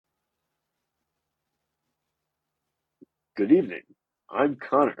Good evening. I'm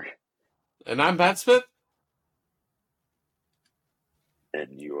Connor, And I'm Pat Smith.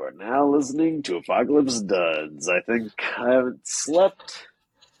 and you are now listening to Apocalypse Duds. I think I haven't slept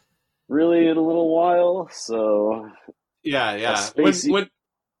really in a little while, so Yeah, a yeah. When spacey. when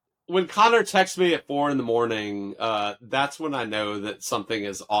when Connor texts me at 4 in the morning, that's when I know that something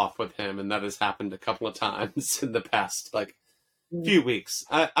is off with him, and that has happened a couple of times in the past few weeks.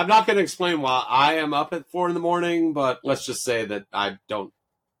 I'm not going to explain why I am up at 4 in the morning, but let's just say that I don't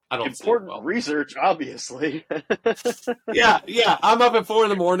sleep Important well. research, obviously. Yeah, yeah. I'm up at 4 in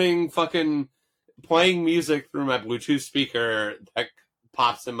the morning, fucking playing music through my Bluetooth speaker that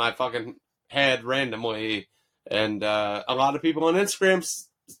pops in my fucking head randomly. And a lot of people on Instagram,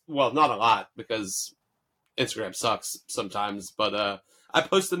 well, not a lot because Instagram sucks sometimes, but I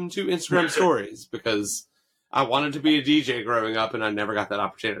post them to Instagram stories because I wanted to be a DJ growing up and I never got that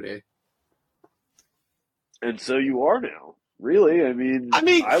opportunity. And so you are now. Really? I I mean,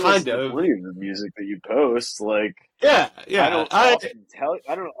 mean, I kind listen to of. plenty of the music that you post. Like, Yeah, I yeah. don't often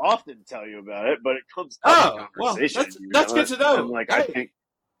tell you about it, but it comes up in Well, conversation, that's good to And know. like, I Hey, think,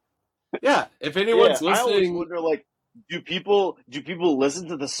 yeah. If yeah, anyone's I always listening, wonder, like, do people listen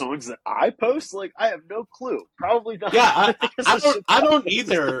to the songs that I post? Like, I have no clue. Probably not, yeah, because the shit's I don't probably just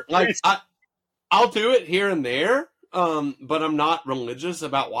either. crazy. I'll do it here and there. But I'm not religious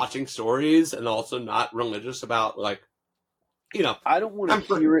about watching stories, and also not religious about you know, I don't want I'm to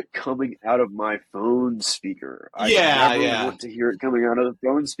for, hear it coming out of my phone speaker. I yeah, never yeah. want to hear it coming out of the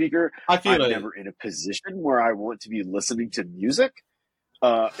phone speaker. I feel I'm it. never in a position where I want to be listening to music.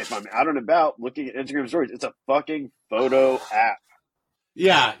 If I'm out and about looking at Instagram stories, it's a fucking photo app.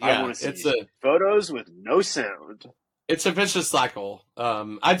 Yeah, I yeah. want to see photos with no sound. It's a vicious cycle.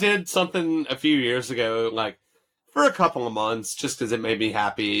 I did something a few years ago, like for a couple of months, just because it made me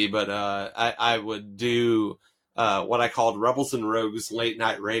happy. But I would do what I called Rebels and Rogues late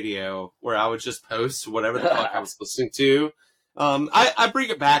night radio, where I would just post whatever the fuck I was listening to. I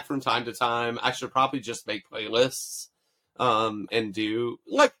bring it back from time to time. I should probably just make playlists and do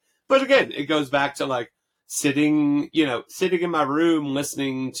but again, it goes back to sitting in my room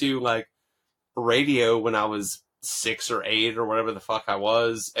listening to radio when I was 6 or 8 or whatever the fuck I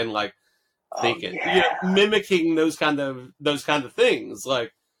was, and Oh thinking, yeah, mimicking those kind of things.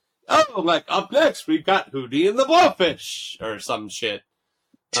 Like up next we've got Hootie and the Blowfish or some shit.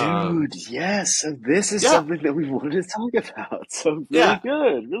 Um, dude. Yes, so this is yeah, something that we wanted to talk about. So really yeah,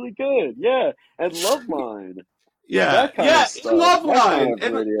 good, really good. Yeah, and Love Line, yeah, that kind of yeah. In stuff, Love that kind Line, of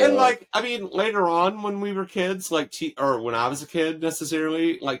and radio. I mean, later on when we were kids, or when I was a kid,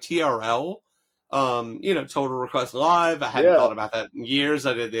 necessarily like TRL. Total Request Live. I hadn't Yeah, thought about that in years.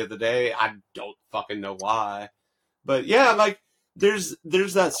 I did the other day. I don't fucking know why. But yeah, there's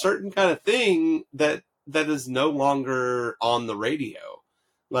that certain kind of thing that is no longer on the radio.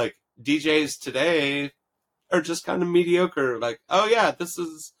 Like DJs today are just kind of mediocre. Like, oh yeah, this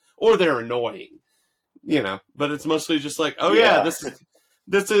is, or they're annoying, But it's mostly just like, oh yeah, yeah.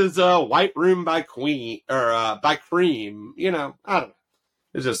 this is White Room by Queen or by Cream. I don't know.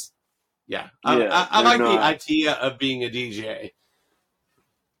 It's just yeah. I Yeah, I, I they're like the not. idea of being a DJ.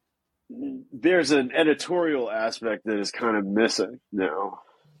 There's an editorial aspect that is kind of missing now,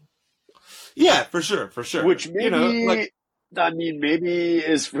 Yeah, for sure, for sure. which maybe, I mean, maybe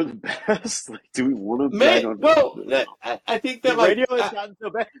is for the best. Like, do we want to? I don't know. Well, I think that The radio has gotten so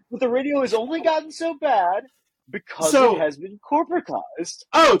bad, but the radio has only gotten so bad because it so. has been corporatized.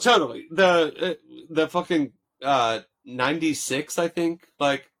 Oh, totally. The fucking 96, I think,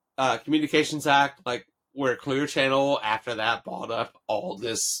 Communications Act, where Clear Channel after that bought up all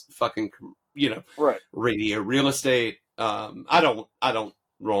this fucking Right. radio real estate. I don't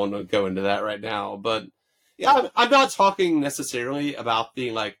want to go into that right now, but yeah, I'm not talking necessarily about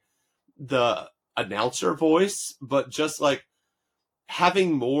being the announcer voice, but just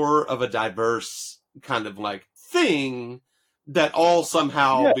having more of a diverse kind of thing that all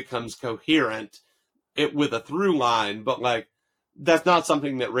somehow Yeah. becomes coherent with a through line, but that's not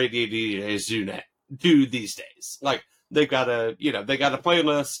something that radio DJs do these days. They got a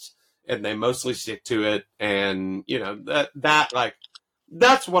playlist and they mostly stick to it, and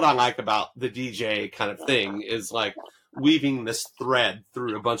that's what I like about the DJ kind of thing is weaving this thread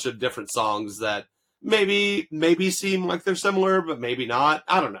through a bunch of different songs that maybe seem like they're similar, but maybe not.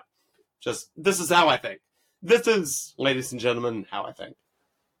 I don't know. Just this is how I think. This is, ladies and gentlemen, how I think.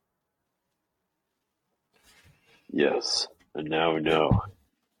 Yes. And now we Yeah. know.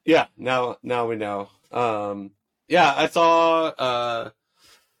 Yeah. Now we know. Yeah, I saw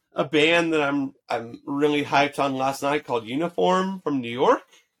a band that I'm really hyped on last night called Uniform from New York.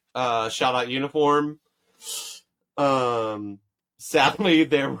 Shout out Uniform. Sadly,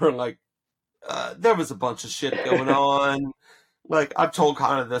 there were like, there was a bunch of shit going on. Like, I've told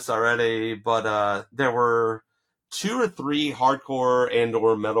kind of this already, but there were 2 or 3 hardcore and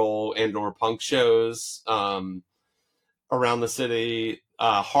or metal and or punk shows around the city.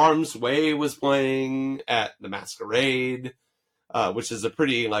 Harm's Way was playing at the Masquerade, which is a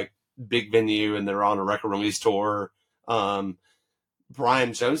pretty like big venue, and they're on a record release tour. Brian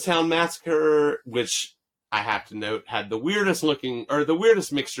Jonestown Massacre, which I have to note had the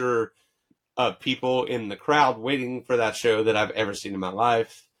weirdest mixture of people in the crowd waiting for that show that I've ever seen in my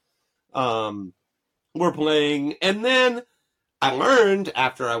life. We're playing, and then I learned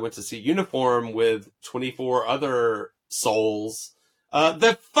after I went to see Uniform with 24 other souls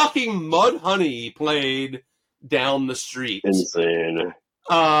that fucking Mudhoney played down the street. Insane.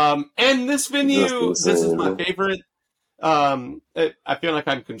 And this venue, this is my favorite. I feel like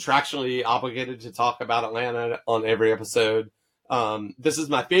I'm contractually obligated to talk about Atlanta on every episode. This is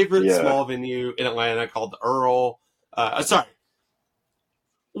my favorite small venue in Atlanta called the Earl. Sorry,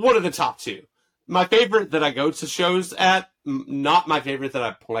 one of the top 2. My favorite that I go to shows at, not my favorite that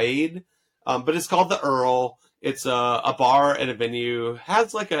I played, but it's called the Earl. It's a bar and a venue,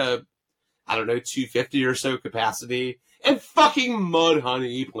 has like a, I don't know, 250 or so capacity, and fucking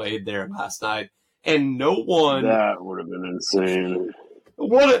Mudhoney played there last night, and no one. That would have been insane.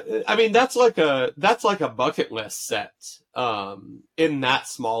 I mean, that's like a bucket list set in that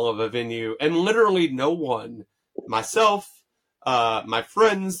small of a venue, and literally no one, myself, my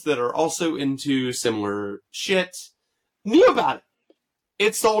friends that are also into similar shit, knew about it.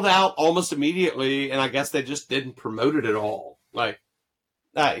 It sold out almost immediately, and I guess they just didn't promote it at all. Like,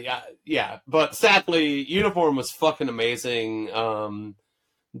 yeah. But sadly, Uniform was fucking amazing.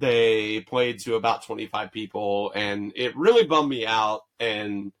 They played to about 25 people, and it really bummed me out.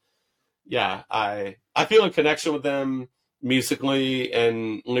 And yeah, I feel a connection with them musically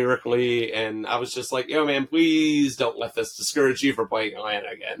and lyrically, and I was just like, yo, man, please don't let this discourage you from playing Atlanta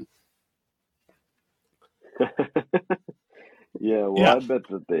again. Yeah, well, I bet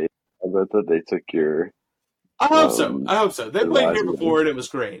that they took your. I hope so. They played here before, and it was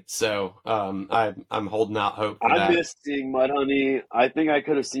great. So I'm holding out hope for that. I missed seeing Mudhoney. I think I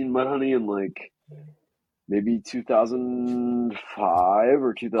could have seen Mudhoney in like maybe 2005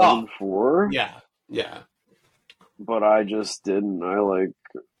 or 2004. Yeah. But I just didn't. I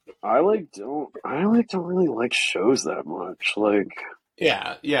don't really like shows that much. Like,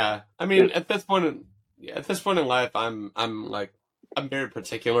 yeah. I mean, at this point in life, I'm very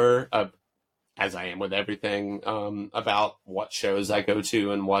particular, as I am with everything, about what shows I go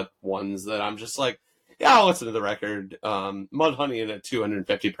to and what ones that I'm just like, yeah, I'll listen to the record. Mudhoney in a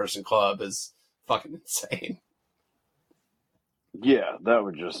 250 person club is fucking insane. Yeah, that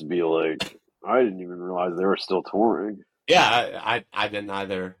would just be like, I didn't even realize they were still touring. Yeah, I didn't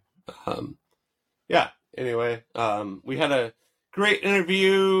either. Yeah, anyway, we had a great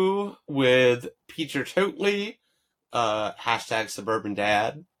interview with Peter Toatley, hashtag Suburban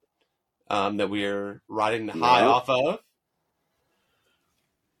Dad, that we're riding the high off of.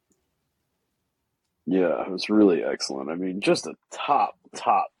 Yeah, it was really excellent. I mean, just a top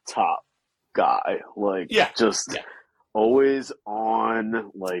guy. Like, always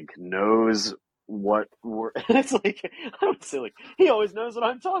on, like, knows what we're. It's like, I don't say, like, he always knows what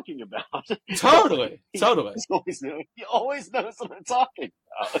I'm talking about. Totally. He always knows what I'm talking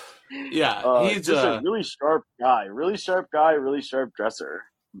about. Yeah, he's just a really sharp guy, really sharp dresser.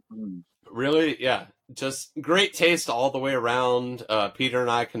 Really, yeah. Just great taste all the way around. Peter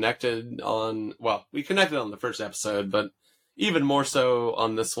and I connected on the first episode, but even more so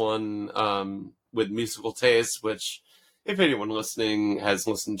on this one, with musical taste, which if anyone listening has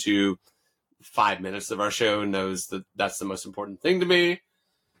listened to 5 minutes of our show knows that that's the most important thing to me.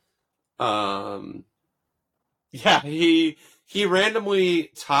 Yeah, he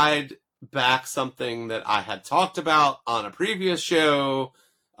randomly tied back something that I had talked about on a previous show,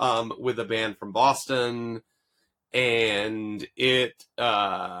 with a band from Boston, and it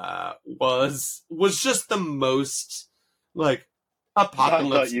was just the most like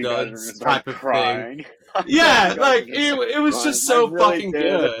apocalypse nuts type of thing. Yeah, like it was just so fucking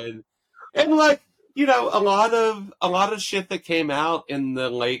good. And like, you know, a lot of shit that came out in the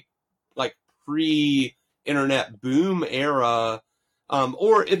late, like, pre-internet boom era,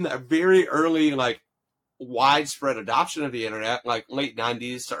 or in the very early, like, widespread adoption of the internet, like late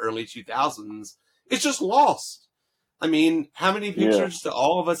 90s to early 2000s, it's just lost. I mean, how many pictures do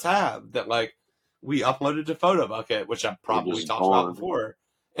all of us have that, like, we uploaded to PhotoBucket, which I've probably talked about before,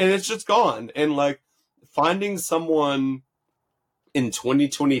 and it's just gone. And, like, finding someone in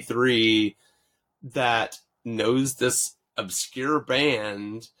 2023 that knows this obscure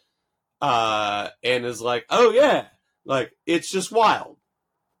band, and is like, oh yeah, like, it's just wild.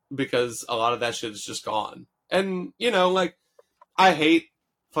 Because a lot of that shit is just gone. And, you know, like, I hate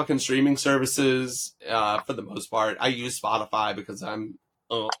fucking streaming services, for the most part. I use Spotify because I'm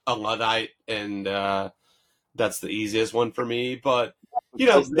a Luddite, and, that's the easiest one for me. But, you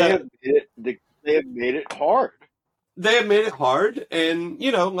know, they have made it hard. They have made it hard, and,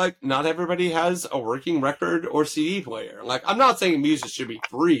 you know, like, not everybody has a working record or CD player. Like, I'm not saying music should be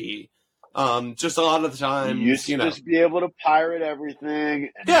free. Just a lot of the time, you used to just be able to pirate everything,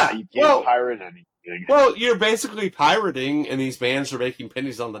 and now you can't pirate anything. Well, you're basically pirating, and these bands are making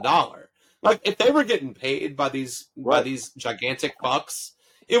pennies on the dollar. Like, if they were getting paid by these gigantic bucks,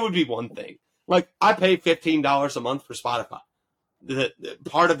 it would be one thing. Like, I pay $15 a month for Spotify. The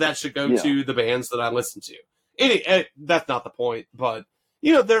part of that should go to the bands that I listen to. That's not the point, but,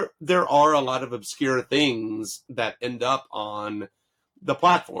 you know, there are a lot of obscure things that end up on the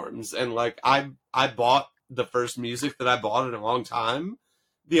platforms. And, like, I bought the first music that I bought in a long time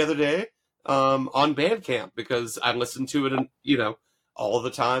the other day on Bandcamp, because I listened to it, you know, all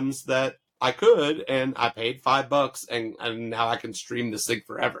the times that I could, and I paid $5, and now I can stream this thing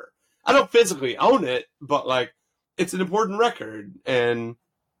forever. I don't physically own it, but, like, it's an important record, and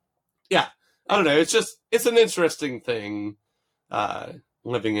yeah, I don't know. It's an interesting thing,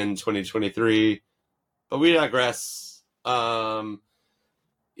 living in 2023, but we digress. Yeah,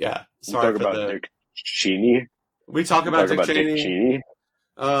 sorry for the Dick Cheney. We talk about Dick Cheney.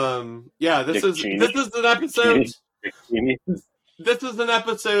 Yeah, this is an episode. This is an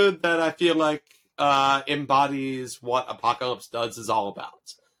episode that I feel like embodies what Apocalypse Does is all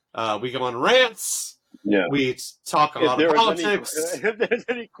about. We go on rants. Yeah. We talk a lot of politics. If there's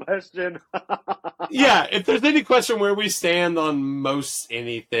any question. Yeah, if there's any question where we stand on most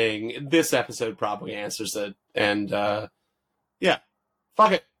anything, this episode probably answers it. And yeah,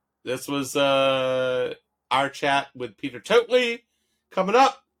 fuck it. This was our chat with Peter Toatley. Coming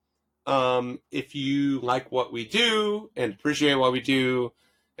up, if you like what we do and appreciate what we do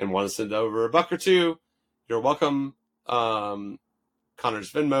and want to send over $1 or $2, you're welcome.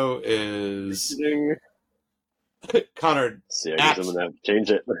 Connor's Venmo is Connor. See, I guess I'm gonna have to change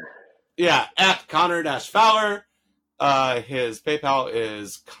it. Yeah, at Connor-Fowler. His PayPal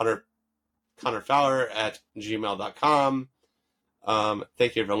is connorfowler@gmail.com.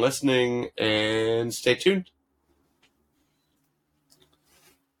 Thank you for listening, and stay tuned.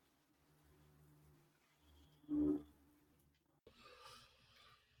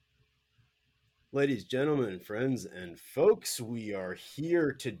 Ladies, gentlemen, friends, and folks, we are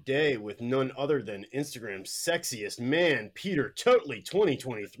here today with none other than Instagram's sexiest man, Peter Toatley,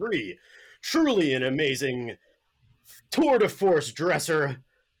 2023. Truly an amazing tour de force dresser.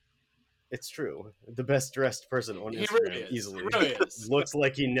 It's true. The best dressed person on Instagram, really easily. Really is. Looks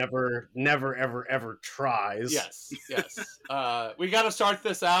like he never, ever tries. Yes. We got to start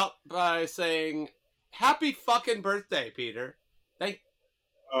this out by saying, happy fucking birthday, Peter. Thank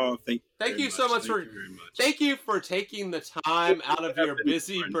you so much. Thank you for taking the time out of your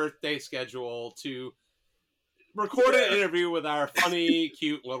busy birthday schedule to record an interview with our funny,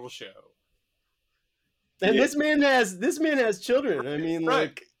 cute little show. And this man has children. I mean,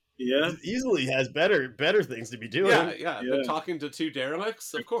 like, easily has better things to be doing. Yeah. Been talking to two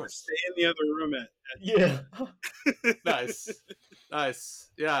derelicts, of course. Stay in the other room Nice.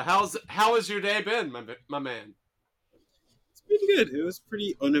 Yeah. How has your day been, my man? It's been good. It was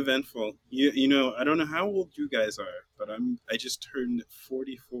pretty uneventful. You know, I don't know how old you guys are, but I just turned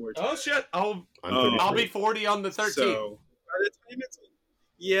 44 today. Oh shit! I'll be 40 on the 13th. So by the time it's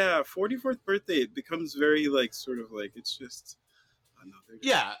 44th birthday, it becomes very like sort of like it's just another day.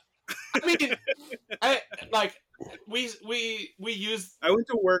 Yeah. I mean, we used. I went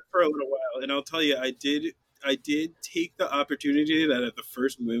to work for a little while, and I'll tell you, I did take the opportunity that at the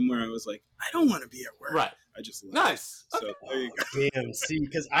first whim where I was like, I don't want to be at work. Right. I just left. Nice. So okay. There you go. Damn. See,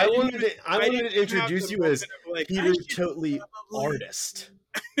 because I wanted to introduce you as like, Peter Toatley, artist.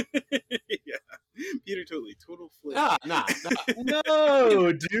 Yeah, Peter Toatley, total flip. Nah.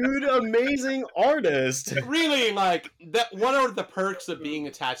 No, dude, amazing artist. Really, like that. What are the perks of being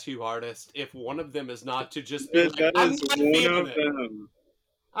a tattoo artist if one of them is not to just be like, I'm not feeling it.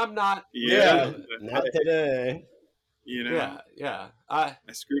 I'm not. Yeah, not today. You know. Yeah. I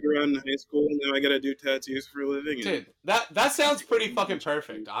screwed around in high school, and now I gotta do tattoos for a living. Dude, that sounds pretty fucking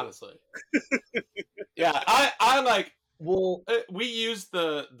perfect, honestly. Yeah, I like. Well, we used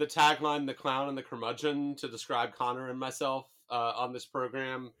the tagline "the clown and the curmudgeon" to describe Connor and myself on this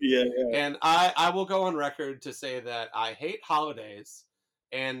program. Yeah. And I will go on record to say that I hate holidays,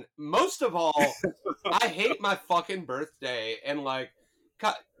 And most of all, I hate my fucking birthday. And like,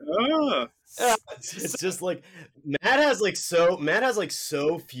 it's just like Matt has like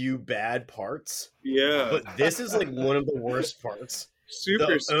so few bad parts. Yeah, but this is like one of the worst parts.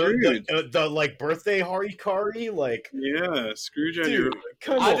 Super Scrooge. The like birthday harikari, like Scrooge on dude, your.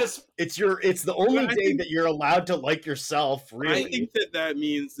 come on. It's the only day that you're allowed to like yourself. Really, I think that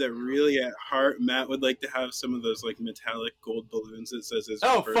means that really at heart, Matt would like to have some of those like metallic gold balloons that says his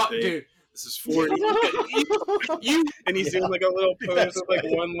birthday. Fuck, dude. This is 40. And he's doing like a little pose with like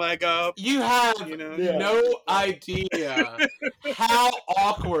one leg up. You have no idea how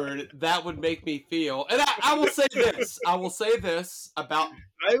awkward that would make me feel. And I will say this. I will say this about.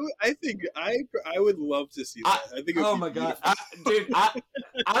 I think I would love to see that. I think. Oh my god, dude!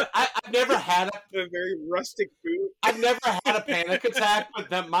 I've never had a very rustic boot. I've never had a panic attack, but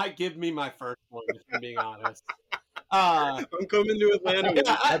that might give me my first one. If I'm being honest. I'm coming to Atlanta with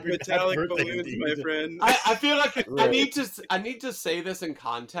metallic balloons, my friend. I feel like I need to say this in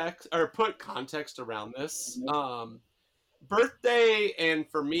context or put context around this. Birthday, and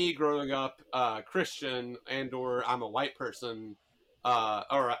for me growing up Christian or I'm a white person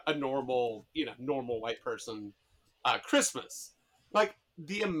or a normal white person, Christmas, like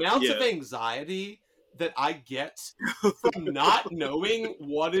the amount of anxiety that I get from not knowing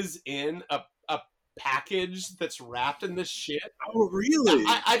what is in a package that's wrapped in this shit. Oh, really?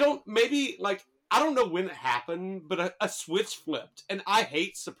 I don't, maybe, like, I don't know when it happened, but a switch flipped, and I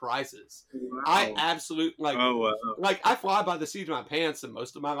hate surprises. Wow. I absolutely, like, I fly by the seat of my pants in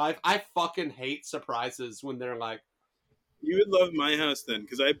most of my life. I fucking hate surprises when they're like, you would love my house then,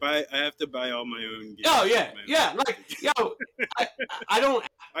 because I have to buy all my own gifts. Oh yeah, like I don't.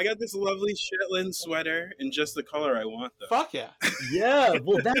 I got this lovely Shetland sweater in just the color I want, though. Fuck yeah, yeah.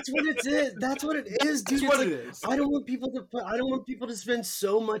 Well, that's what it is. That's what it is, dude. That's what it is. I don't want people to spend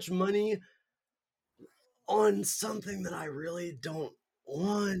so much money on something that I really don't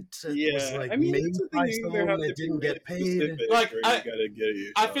want. I mean, maybe that didn't get paid. Like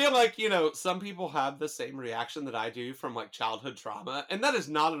I feel like some people have the same reaction that I do from like childhood trauma, and that is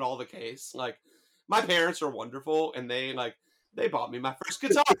not at all the case. Like my parents are wonderful, and they bought me my first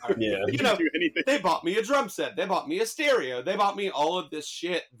guitar. They bought me a drum set. They bought me a stereo. They bought me all of this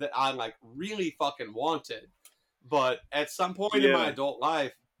shit that I like really fucking wanted. But at some point in my adult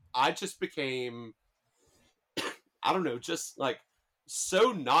life, I just became, I don't know, just like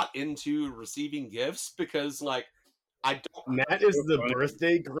so not into receiving gifts because like I don't. Matt is the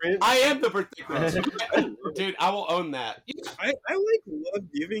birthday Grinch. I am the birthday Grinch, dude. I will own that. Yeah. I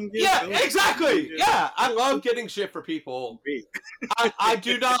love giving gifts. Yeah, exactly. Yeah, I love getting shit for people. I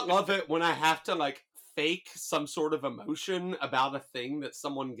do not love it when I have to like fake some sort of emotion about a thing that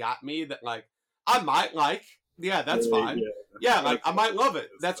someone got me that like I might like. Yeah, that's fine. Yeah, like I might love it.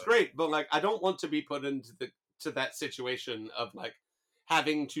 That's great. But like I don't want to be put into that situation of like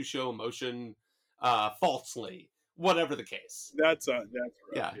having to show emotion falsely. Whatever the case, that's right.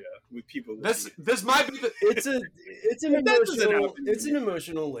 Yeah, with people. This might be the. It's an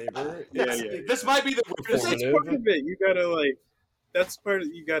emotional labor. This might be the. That's part of it. You gotta like. That's part of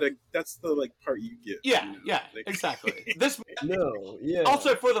you gotta. That's the like part you give. Yeah, like, exactly. This. Yeah.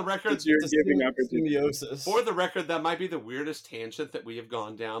 Also, for the record, you're giving symbiosis. For the record, that might be the weirdest tangent that we have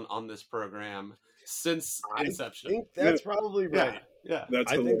gone down on this program since inception. I think that's probably right. Yeah.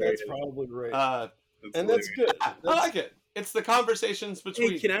 I think that's probably right. That's good. I like it. It's the conversations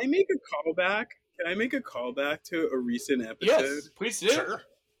between. Hey, can I make a callback? To a recent episode? Yes, please do. Sure.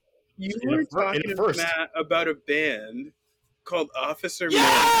 You were talking to Matt about a band called Officer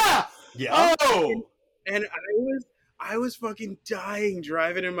Man. Yeah. Oh. And I was fucking dying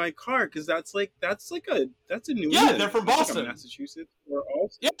driving in my car because that's a new one. They're from Boston, Massachusetts, or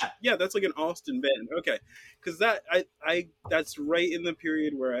Alston. Yeah, that's like an Alston band. Okay, because that's right in the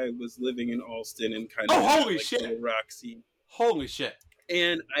period where I was living in Alston and kind of holy shit, rock scene. Holy shit!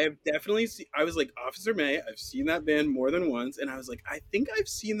 And I have definitely seen. I was like Officer May. I've seen that band more than once, and I was like, I think I've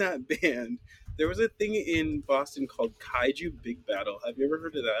seen that band. There was a thing in Boston called Kaiju Big Battle. Have you ever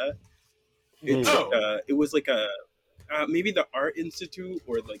heard of that? It was like a. Maybe the Art Institute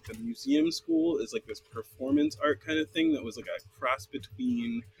or like the museum school is like this performance art kind of thing that was like a cross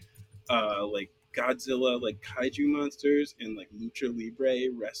between like Godzilla, like kaiju monsters, and like lucha libre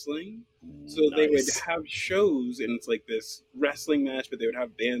wrestling. So they would have shows and it's like this wrestling match, but they would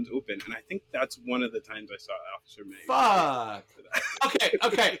have bands open. And I think that's one of the times I saw Officer May. Fuck.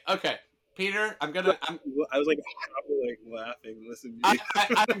 Okay. Peter, I was like laughing, listening to you.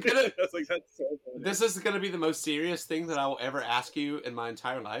 I was like, that's so funny. This is gonna be the most serious thing that I will ever ask you in my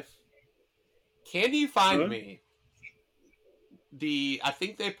entire life. Can you find me I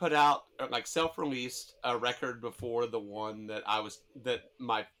think they put out like self-released a record before the one that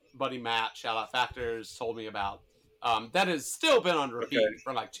my buddy Matt, shout out Factors, told me about. That has still been on repeat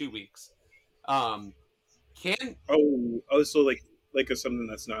for like 2 weeks. So like something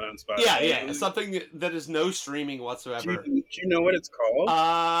that's not on Spotify. Yeah, something that is no streaming whatsoever. Do you know what it's called?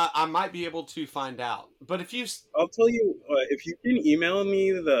 I might be able to find out, but I'll tell you, if you can email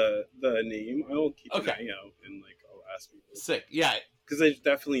me the name, I will keep an eye out and like I'll ask people. Sick, yeah, because there's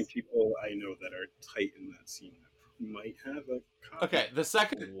definitely people I know that are tight in that scene that might have a copy. Okay, the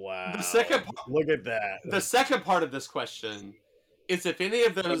second look at that. The second part of this question is if any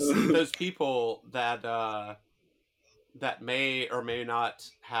of those people that may or may not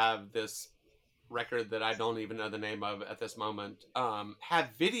have this record that I don't even know the name of at this moment, have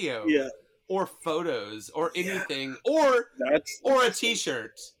video or photos or anything or a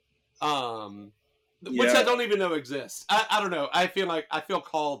t-shirt, which I don't even know exists. I don't know. I feel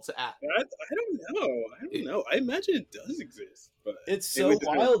called to act. I don't know. I imagine it does exist, but it's so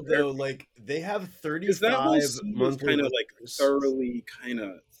wild though. Like they have 35 monthly, kind of like thoroughly kind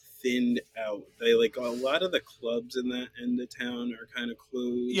of thinned out. They like a lot of the clubs in that end of town are kind of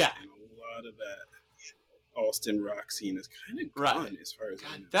closed. Yeah, and a lot of that Alston rock scene is kind of gone as far as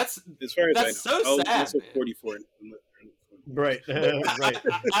I know. That's I know. So sad. Also 44. Right.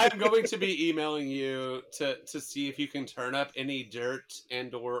 I'm going to be emailing you to see if you can turn up any dirt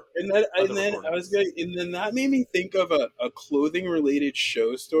and then that made me think of a clothing related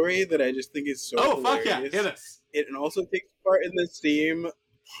show story that I just think is so hilarious. Fuck yeah, hit us. It also takes part in the same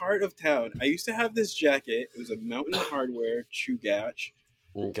part of town. I used to have this jacket. It was a Mountain Hardwear Chugach.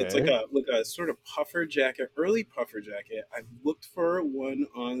 Okay. It's like a sort of puffer jacket, early puffer jacket. I've looked for one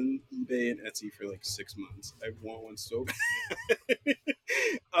on eBay and Etsy for like 6 months. I want one so bad.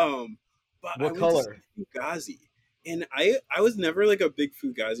 But what color? Fugazi. And I was never like a big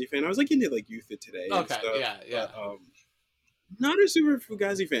Fugazi fan. I was like into like Youth of Today. Okay, and stuff, yeah. But, not a super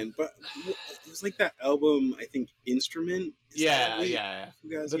Fugazi fan, but it was like that album. I think Instrument. Yeah.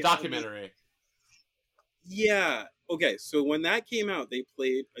 Fugazi the documentary. Album? Yeah. Okay, so when that came out, they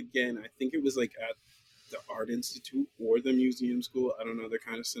played again. I think it was like at the Art Institute or the Museum School. I don't know. They're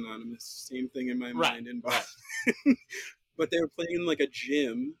kind of synonymous. Same thing in my mind in Boston. But they were playing in like a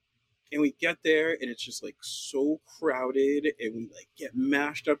gym, and we get there, and it's just like so crowded, and we like get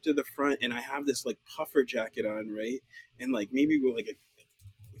mashed up to the front, and I have this like puffer jacket on, right? And like maybe we're like,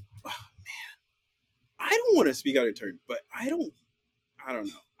 oh man, I don't want to speak out of turn, but I don't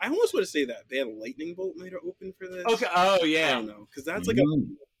know. I almost want to say that band Lightning Bolt might have opened for this. Okay. Oh yeah. I don't know, because that's like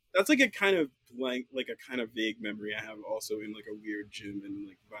a kind of like a kind of vague memory I have also in like a weird gym and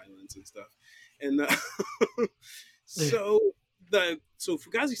like violence and stuff. And so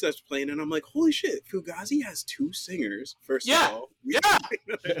Fugazi starts playing, and I'm like, holy shit, Fugazi has 2 singers. First of all, I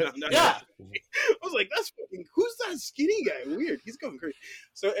was like, that's fucking. Who's that skinny guy? Weird. He's going crazy.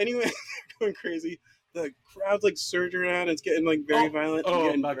 So anyway, going crazy. The crowd's like surging around. It's getting like very violent.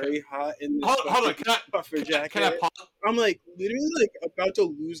 And getting very hot in this hold on. puffer jacket. I'm like literally like about to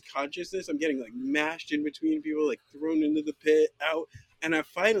lose consciousness. I'm getting like mashed in between people, like thrown into the pit, out. And I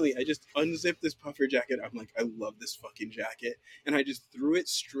just unzipped this puffer jacket. I'm like, I love this fucking jacket. And I just threw it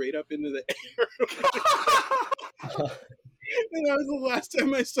straight up into the air. And that was the last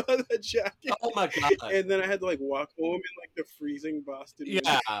time I saw that jacket. Oh my god! And then I had to like walk home in like the freezing Boston.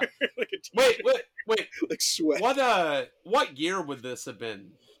 Yeah. Like wait. Like sweat. What year would this have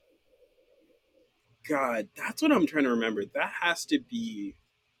been? God, that's what I'm trying to remember. That has to be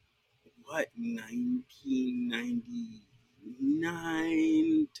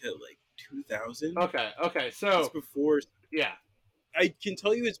 1999 to like 2000. Okay. So it's before. Yeah, I can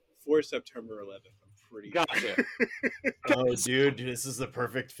tell you it's before September 11th. Gotcha. Oh, dude, this is the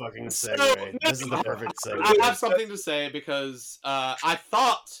perfect fucking segue. This is the perfect segue. I have something to say because I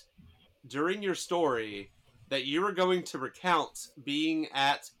thought during your story that you were going to recount being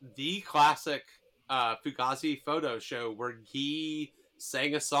at the classic Fugazi photo show where he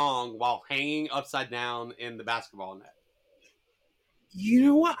sang a song while hanging upside down in the basketball net. You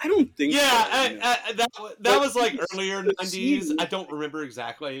know what? I don't think so. That was like earlier 90s. I don't remember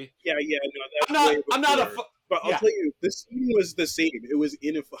exactly. Yeah, no, I'm not but I'll tell you, the scene was the same. It was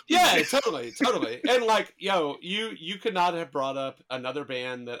in a fucking... Yeah, totally. And like, you could not have brought up another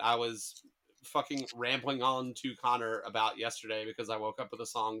band that I was fucking rambling on to Connor about yesterday because I woke up with a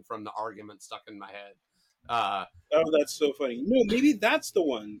song from The Argument stuck in my head. Oh, that's so funny. No, maybe that's the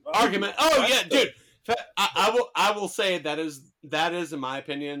one. Argument. Oh, yeah, dude. I will say that is in my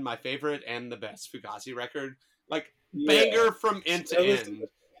opinion my favorite and the best Fugazi record. Like banger from end to end.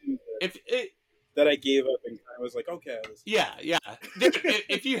 that I gave up and I was like, okay. Yeah.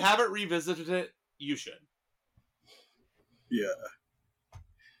 If you haven't revisited it, you should. Yeah.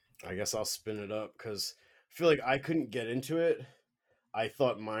 I guess I'll spin it up because I feel like I couldn't get into it. I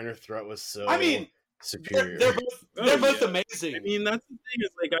thought Minor Threat was so superior. They're both amazing. I mean, that's the thing,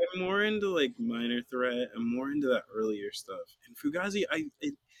 is like I'm more into like Minor Threat. I'm more into that earlier stuff. And Fugazi, I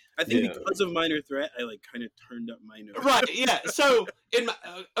think because of Minor Threat, I like kind of turned up my nose. Right, yeah. So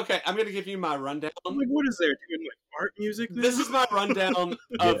okay, I'm gonna give you my rundown. I'm like, what is there? Doing like art music now? This is my rundown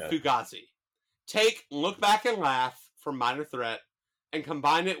of Fugazi. Take Look Back and Laugh from Minor Threat and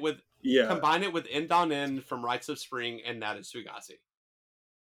combine it with End on End from Rites of Spring, and that is Fugazi.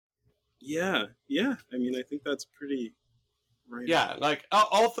 Yeah. I mean, I think that's pretty right. Yeah, like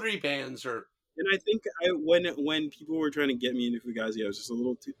all three bands are. And I think when people were trying to get me into Fugazi, I was just a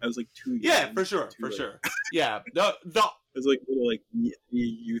little too. I was like too young. Yeah, for sure. Yeah, I was like a little like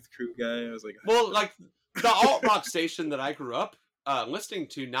youth crew guy. I was like, like the alt rock station that I grew up listening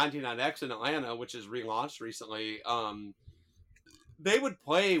to, 99X in Atlanta, which is relaunched recently. They would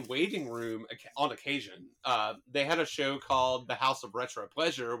play Waiting Room on occasion. They had a show called The House of Retro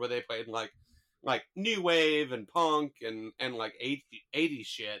Pleasure where they played like new wave and punk and like 80s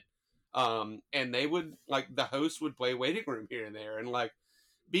shit. And they would the host would play Waiting Room here and there, and like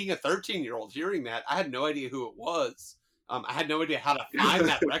being a 13-year-old hearing that, I had no idea who it was. I had no idea how to find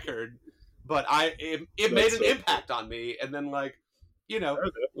that record, but it made an impact on me. And then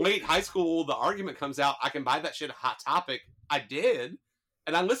late high school, The Argument comes out. I can buy that shit at Hot Topic. I did,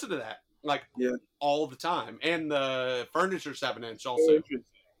 and I listened to that all the time. And the Furniture 7-inch also.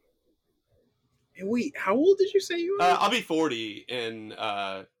 And wait, how old did you say you were? I'll be 40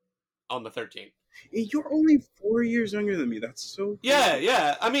 on the 13th. You're only 4 years younger than me. That's so cool.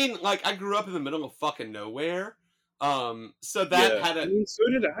 Yeah. I mean, I grew up in the middle of fucking nowhere. So that had so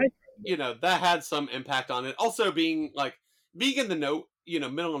did I. That had some impact on it. Also being in the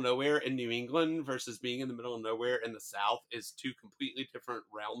middle of nowhere in New England versus being in the middle of nowhere in the South is two completely different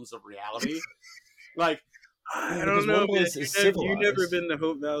realms of reality. I don't know, man. You've never been to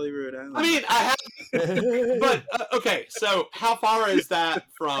Hope Valley, Rhode Island. I mean, I have, but okay. So, how far is that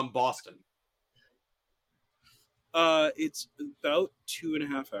from Boston? It's about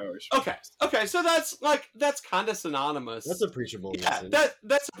 2.5 hours. Okay. So that's kind of synonymous. That's appreciable. Yeah,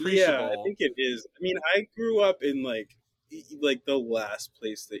 that's appreciable. Yeah, I think it is. I mean, I grew up in like the last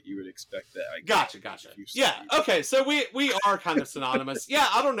place that you would expect that. Gotcha. Yeah. Okay. So we are kind of synonymous. Yeah.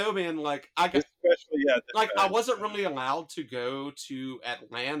 I don't know, man. I wasn't really allowed to go to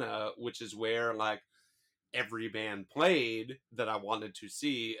Atlanta, which is where every band played that I wanted to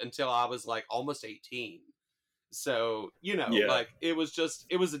see, until I was almost 18. So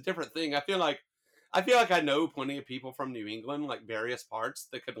it was a different thing. I feel like I know plenty of people from New England, various parts,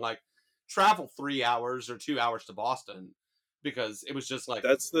 that could travel 3 hours or 2 hours to Boston, because it was just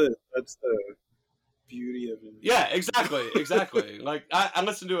that's the beauty of it. Yeah, exactly. I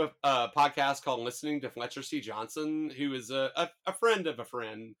listened to a podcast called Listening to Fletcher C. Johnson, who is a friend of a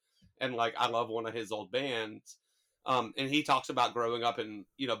friend, and I love one of his old bands. And he talks about growing up in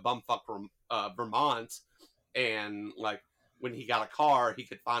bumfuck Vermont, and when he got a car, he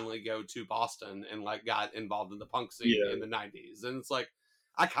could finally go to Boston and got involved in the punk scene in the 90s. And it's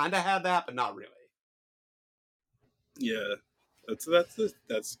I kind of had that, but not really. Yeah, that's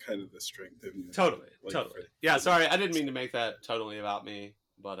kind of the strength of me. Totally. Yeah, sorry, I didn't mean to make that totally about me,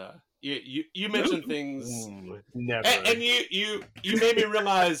 but you mentioned things, never, and you made me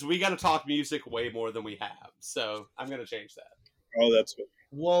realize we got to talk music way more than we have. So I'm gonna change that. Oh, that's what.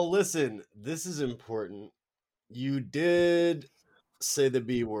 Well, listen, this is important. You did say the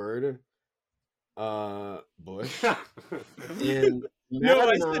B word, Bush. And no,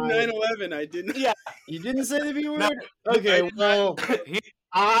 I said 9/11. I didn't. Yeah, you didn't say the B word? No, okay, well,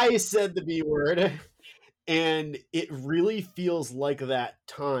 I said the B word, and it really feels like that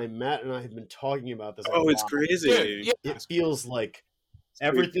time. Matt and I have been talking about this. It's crazy. Yeah. It feels like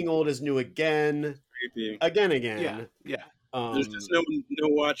everything old is new again. Creepy. Again. Yeah. There's just no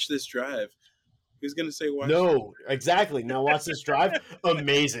watch this drive. Who's gonna say watch? No, exactly. Now watch this drive.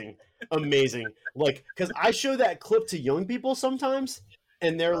 Amazing. Because I show that clip to young people sometimes,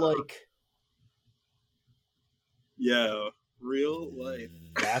 and they're yeah, real life.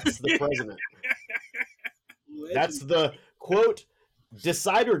 That's the president. That's the quote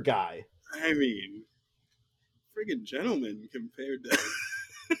decider guy. I mean, friggin' gentleman compared to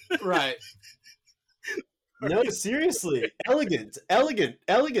right. No, seriously, elegant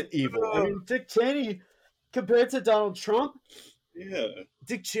evil. I mean, Dick Cheney compared to Donald Trump. Yeah,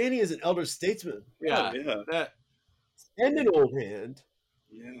 Dick Cheney is an elder statesman. Yeah. And an old hand.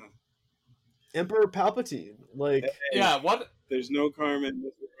 Yeah. Emperor Palpatine. Like, yeah, what? There's no karma in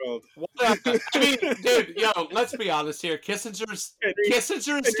this world. I mean, dude, yo, let's be honest here. Kissinger's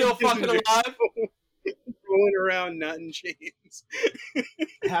still fucking alive. Rolling around, not in chains.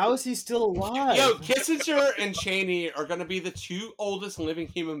 how is he still alive? Yo, Kissinger and Cheney are going to be the two oldest living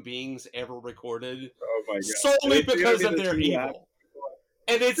human beings ever recorded. Oh my god! Solely because of their evil.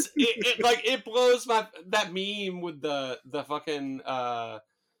 And it blows that meme with the fucking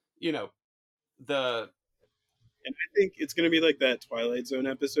And I think it's gonna be like that Twilight Zone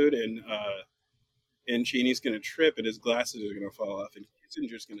episode, and Cheney's gonna trip, and his glasses are gonna fall off, and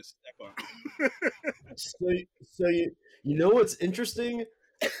Kissinger's gonna step on him. So you know what's interesting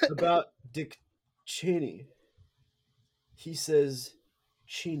about Dick Cheney? He says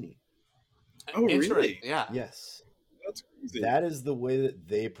Cheney. Oh, really? Yeah. Yes. That's crazy. That is the way that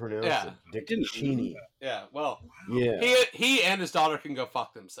they pronounce it. Dick Cheney. Yeah, well, yeah. He and his daughter can go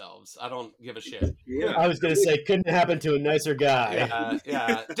fuck themselves. I don't give a shit. Yeah. I was going to say, couldn't happen to a nicer guy.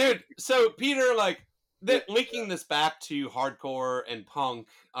 Yeah. Dude, so Peter, like, linking this back to hardcore and punk,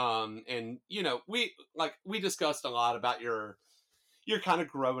 and, you know, we discussed a lot about your kind of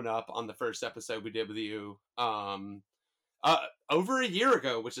growing up on the first episode we did with you, over a year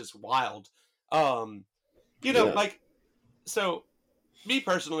ago, which is wild. You know, like, so, me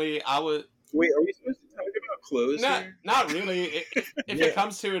personally, I would... Wait, are we supposed to talk about clothes here? Not really. If it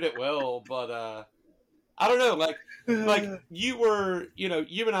comes to it, it will, but, I don't know, like, you were, you know,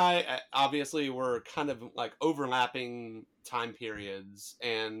 you and I obviously were kind of, like, overlapping time periods,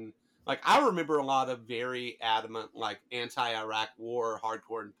 and, like, I remember a lot of very adamant, like, anti-Iraq war,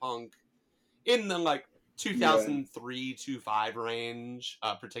 hardcore and punk, in the, like, 2003 to 5 range,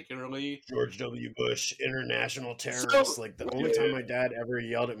 particularly. George W. Bush, international terrorist. Like, the only time my dad ever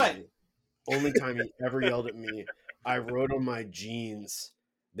yelled at me, I wrote on my jeans,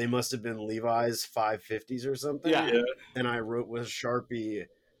 they must have been Levi's 550s or something. Yeah. And I wrote with Sharpie,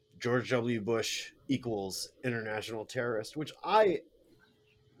 George W. Bush equals international terrorist, which I,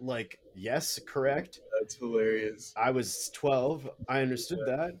 like, yes, correct. That's hilarious. I was 12. I understood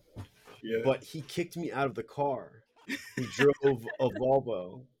that. Yeah. But he kicked me out of the car. He drove a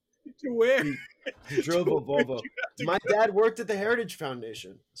Volvo. To where? He drove a Volvo. My dad worked at the Heritage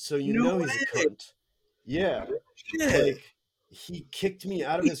Foundation, so you know he's a cunt. Yeah. Like, he kicked me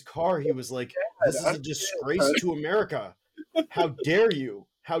out of his car. He was like, "This is a disgrace to America. How dare you?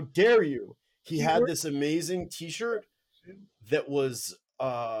 How dare you?" He had this amazing T-shirt that was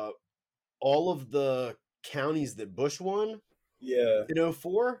all of the counties that Bush won. Yeah. In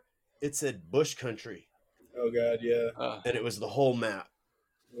 2004. It said Bush country. Oh god, yeah. And it was the whole map.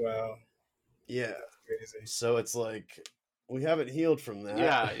 Wow. Yeah. That's crazy. So it's like, we haven't healed from that.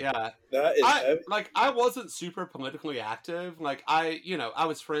 Yeah. That is I wasn't super politically active. Like, I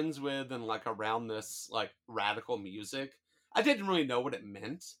was friends with and, like, around this, like, radical music. I didn't really know what it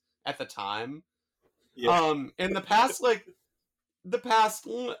meant at the time. Yeah. In the past,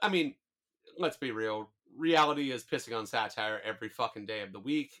 I mean, let's be real. Reality is pissing on satire every fucking day of the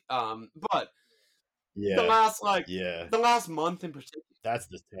week. But the last month in particular, that's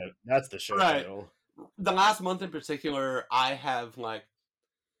the show title. The last month in particular, I have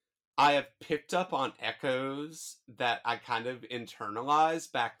picked up on echoes that I kind of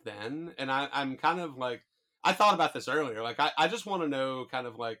internalized back then, and I'm kind of like, I thought about this earlier. Like, I just want to know kind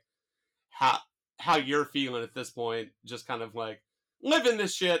of like how you're feeling at this point, just kind of like living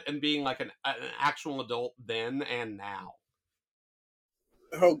this shit and being like an actual adult then and now.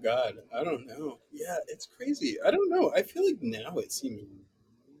 Oh god, I don't know. Yeah, it's crazy. I don't know. I feel like now it seems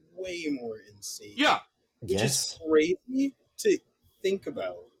way more insane. Yeah. Which is crazy to think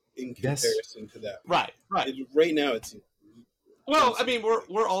about in comparison to that. Right. Right now it seems. Well, I mean,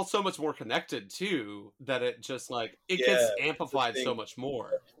 we're all so much more connected too that it just like gets amplified so much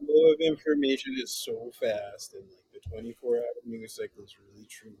more. The flow of information is so fast, and like the 24-hour news cycle is really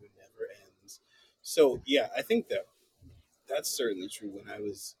true. It never ends. So yeah, I think that's certainly true. When I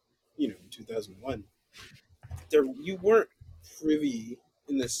was, in 2001, you weren't privy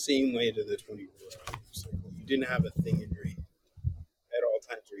in the same way to the 24-hour news cycle. You didn't have a thing in your hand at all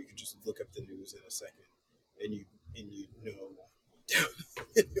times where you could just look up the news in a second and you know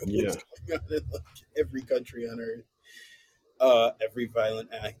what's going on in like every country on earth, every violent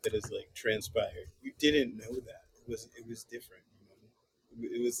act that has like transpired. You didn't know that. It was different.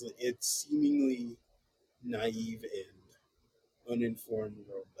 It's seemingly naive and uninformed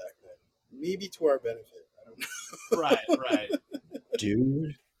world back then. Maybe to our benefit. I don't know. Right.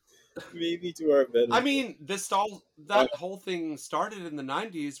 Dude. Maybe to our benefit. I mean, whole thing started in the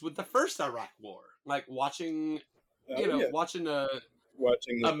 90s with the first Iraq War. Like watching, watching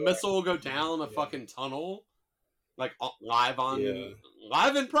watching a missile will go down a fucking tunnel, like live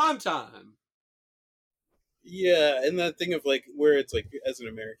in prime time. Yeah, and that thing of like where it's like as an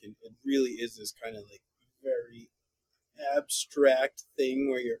American, it really is this kind of like very abstract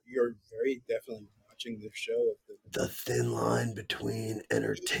thing where you're very definitely watching the show of the thin line between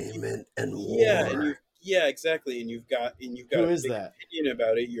entertainment and war. Yeah, and exactly, and you've got Who a is big that? opinion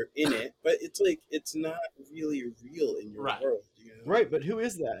about it. You're in it, but it's like it's not really real in your world. You know? Right, but who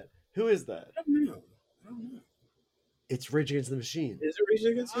is that? Who is that? I don't know. It's Rage Against the Machine. Is it Rage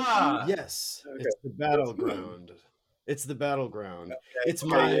Against the Machine? Yes, okay. It's the battleground. It's the battleground. Okay. It's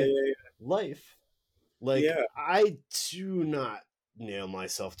my life. Like, Yeah. I do not nail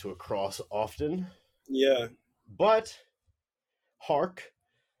myself to a cross often. Yeah. But, hark,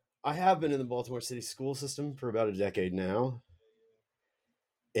 I have been in the Baltimore City school system for about a decade now.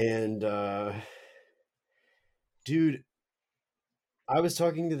 And, dude, I was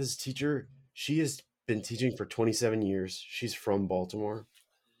talking to this teacher. She has been teaching for 27 years. She's from Baltimore.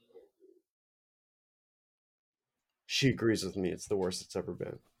 She agrees with me. It's the worst it's ever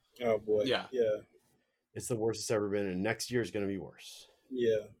been. Oh, boy. Yeah. It's the worst it's ever been, and next year is going to be worse.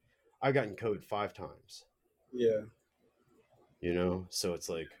 Yeah. I've gotten code 5 times. Yeah. You know? So it's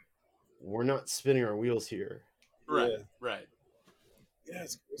like, we're not spinning our wheels here. Right. Yeah,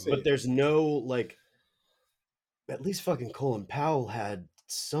 it's crazy. But there's no, like, at least fucking Colin Powell had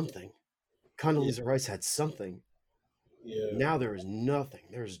something. Condoleezza Rice had something. Yeah. Now there is nothing.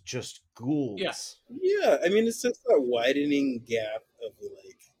 There's just ghouls. Yeah. I mean, it's just that widening gap of,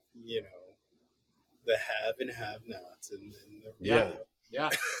 like, you know, the have and have-nots, and then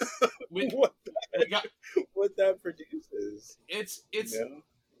what that produces. It's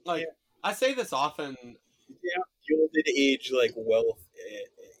like I say this often. Yeah, gilded age like wealth,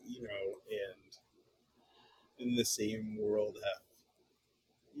 you know, and in the same world have,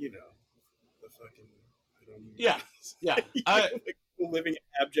 you know, the fucking like living in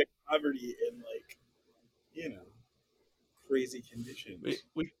abject poverty and like, you know, crazy conditions.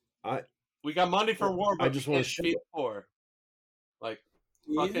 We got money for war, but I just want to show poor. Like,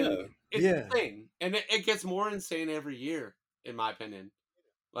 fucking, it's insane, and it gets more insane every year, in my opinion.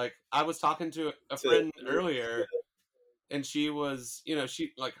 Like, I was talking to a friend earlier, and she was, you know,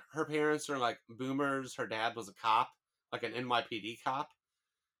 her parents are like boomers. Her dad was a cop, like an NYPD cop,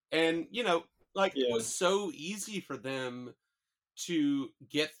 and you know, like it was so easy for them to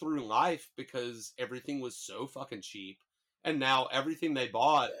get through life because everything was so fucking cheap, and now everything they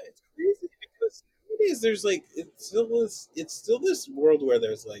bought. It's crazy because nowadays there's like it's still this world where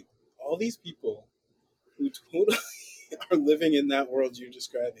there's like all these people who totally are living in that world you're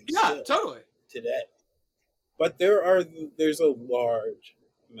describing. Yeah, totally. Today, but there's a large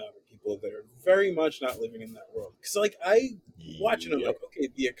amount of people that are very much not living in that world. Because like I watch and I'm like, okay,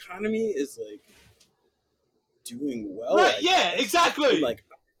 the economy is like doing well. Right? Yeah, exactly. And, like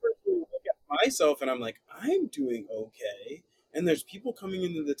I personally look at myself and I'm like, I'm doing okay. And there's people coming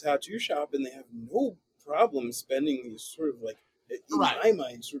into the tattoo shop and they have no problem spending these sort of like, in my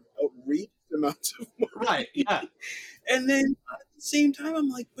mind, sort of outrageous amounts of money. Right, yeah. And then at the same time, I'm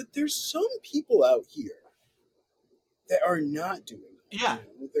like, but there's some people out here that are not doing that. Yeah.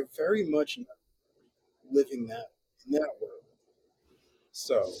 You know? They're very much not living in that world.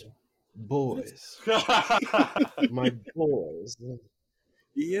 So. Boys. My boys.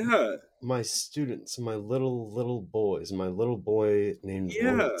 Yeah. My students, my little boys, my little boy named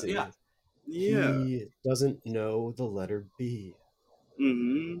Royalty. Yeah. He doesn't know the letter B.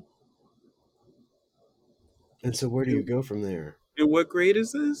 Mm-hmm. And so where do you go from there? And what grade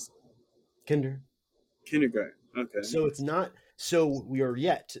is this? Kindergarten. Okay. So it's not, so we are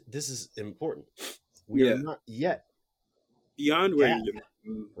yet, this is important. We are not yet beyond where he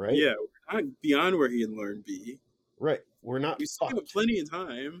right? Yeah, we're not beyond where he can learn B. Right. We're not. We still have plenty of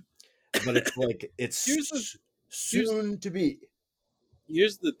time. But it's like it's soon to be.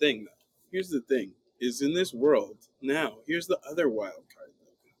 Here's the thing, though. Here's the thing: is in this world now. Here's the other wild card,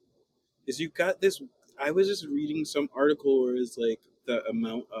 though. Is you've got this. I was just reading some article where it's like the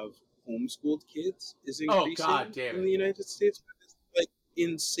amount of homeschooled kids is increasing in the United States. It's like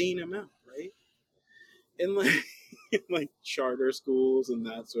insane amount, right? And like charter schools and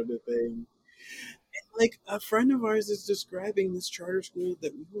that sort of thing. And like a friend of ours is describing this charter school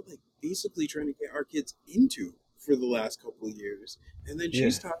that we were like basically trying to get our kids into for the last couple of years. And then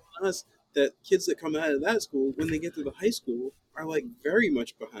she's telling us that kids that come out of that school, when they get to the high school, are like very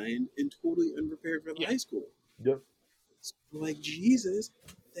much behind and totally unprepared for the high school. Yep. So like, Jesus,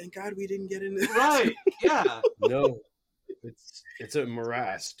 thank God we didn't get into Right. Yeah. No. it's a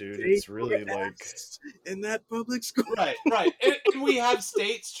morass, dude. It's really like in that public school. Right. And we have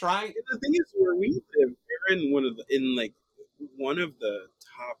states trying. The thing is, where we live, we're in one of the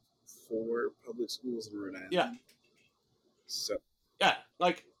top 4 public schools in Rhode Island. Yeah. So. Yeah,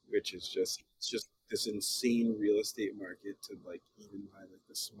 like, which is just this insane real estate market to like even buy like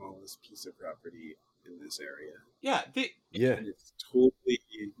the smallest piece of property in this area. Yeah. And it's totally,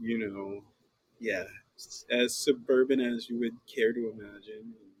 as suburban as you would care to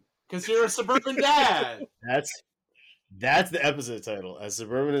imagine. Because you're a suburban dad. That's the episode title. As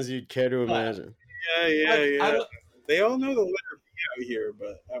suburban as you'd care to imagine. Yeah. They all know the letter B out here,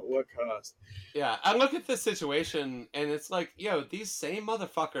 but at what cost? Yeah, I look at this situation and it's like, these same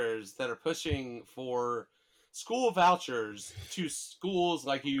motherfuckers that are pushing for school vouchers to schools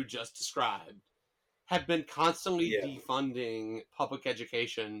like you just described have been constantly defunding public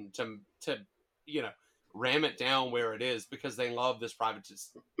education to ram it down where it is because they love this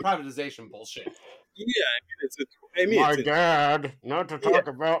privatization bullshit. Yeah, my dad. Not to talk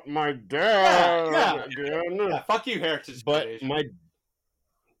about my dad. Yeah, fuck you, Heritage Foundation.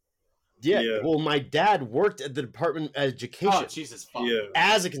 Well, my dad worked at the Department of Education. Oh, Jesus fuck. Yeah.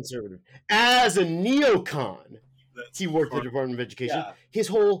 As a conservative. As a neocon. He worked at the Department of Education. Yeah. His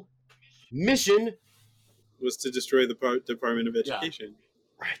whole mission was to destroy the Department of Education.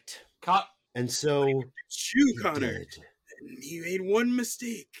 Yeah. Right. And so you, Connor. He made one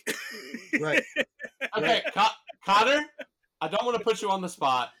mistake. Right. Okay, Connor, I don't want to put you on the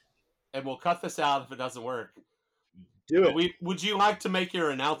spot, and we'll cut this out if it doesn't work. Do it. Would you like to make your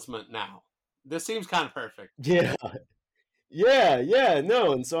announcement now? This seems kind of perfect. Yeah.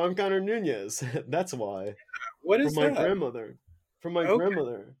 No, and so I'm Connor Nunez. That's why. What is that? From my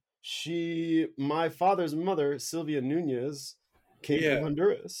grandmother. My father's mother, Sylvia Nunez, came from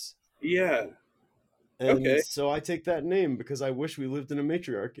Honduras. Yeah. And so I take that name because I wish we lived in a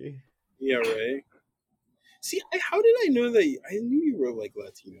matriarchy. Yeah, right. See, how did I know that? I knew you were like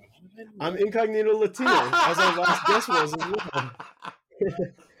Latino. I'm incognito Latino, as our last guest was as well.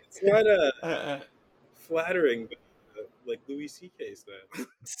 It's not flattering, but like Louis C.K. style.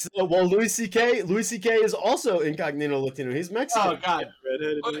 So, well, Louis C.K. is also incognito Latino. He's Mexican. Oh God,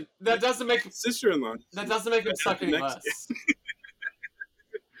 redheaded. That doesn't make sister-in-law. That doesn't make him suck any less.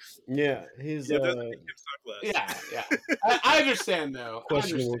 Yeah, he's yeah. I understand though.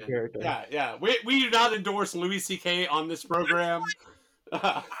 Questionable character. Yeah. We do not endorse Louis C.K. on this program.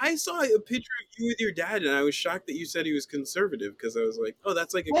 I saw a picture of you with your dad, and I was shocked that you said he was conservative because I was like, "Oh,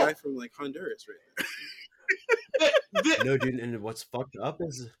 that's like a guy from like Honduras, right?" No, dude. And what's fucked up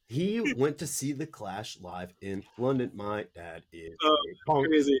is he went to see the Clash live in London. My dad is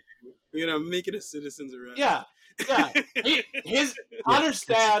crazy. Making a citizens arrest. Yeah. Connor's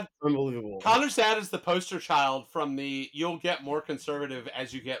dad. Unbelievable. Connor's dad is the poster child from the "you'll get more conservative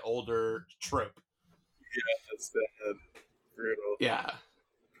as you get older" trope. Yeah, that's sad. Brutal. Yeah.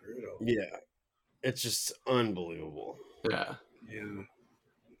 Brutal. Yeah. It's just unbelievable. Yeah. Yeah.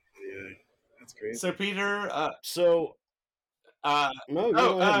 That's great. So Peter, I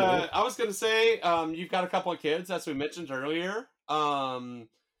was gonna say, you've got a couple of kids, as we mentioned earlier.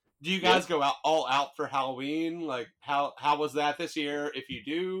 Do you guys go all out for Halloween? Like, how was that this year? If you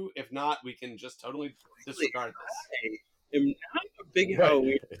do, if not, we can just totally disregard this. I am not a big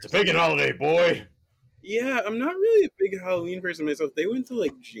Halloween. It's a pagan holiday, boy. Yeah, I'm not really a big Halloween person myself. They went to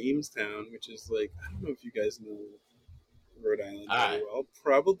like Jamestown, which is like, I don't know if you guys know Rhode Island very well.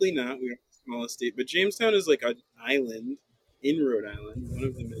 Probably not. We're the smallest state, but Jamestown is like an island in Rhode Island, one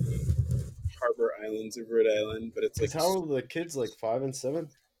of the many harbor islands of Rhode Island. But it's like, how old are the kids? Like 5 and 7?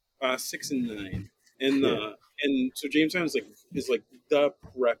 6 and 9, and so Jamestown is like the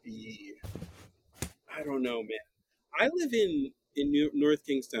preppy. I don't know, man. I live in North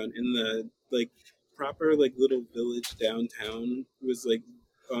Kingstown, in the like proper like little village downtown. It was like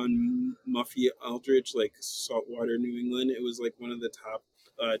on Muffy Aldrich, like saltwater New England. It was like one of the top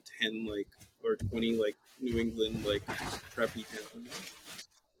 10 like or 20 like New England like preppy towns.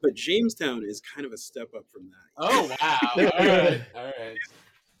 But Jamestown is kind of a step up from that. Oh wow! All right.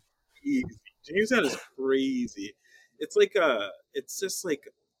 Jamestown is crazy. It's like it's just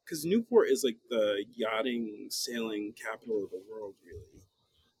like, because Newport is like the yachting sailing capital of the world, really.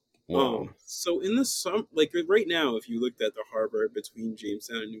 Wow. So in the summer, like right now, if you looked at the harbor between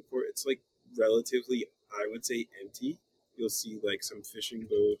Jamestown and Newport, it's like relatively, I would say, empty. You'll see like some fishing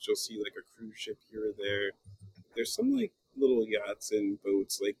boats. You'll see like a cruise ship here or there. There's some like little yachts and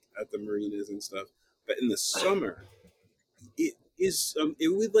boats like at the marinas and stuff. But in the summer, it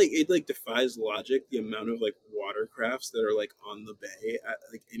defies logic, the amount of like watercrafts that are like on the bay at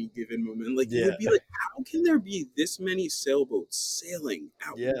like any given moment. Like you would be like, how how can there be this many sailboats sailing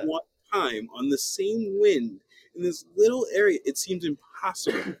at Yeah. one time on the same wind in this little area? It seems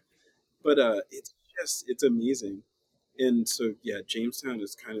impossible, but it's amazing. And so yeah, Jamestown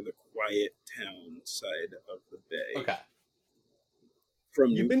is kind of the quiet town side of the bay. Okay.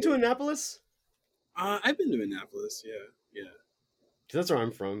 From You've been to Annapolis? I've been to Annapolis. Yeah. That's where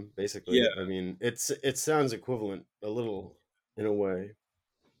I'm from, basically. Yeah. I mean, it sounds equivalent a little in a way.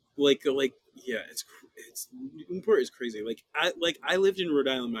 Like yeah, it's Newport is crazy. I lived in Rhode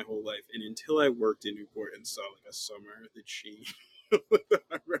Island my whole life, and until I worked in Newport and saw like a summer that change, I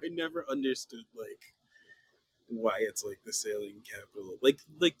never understood like why it's like the sailing capital. Like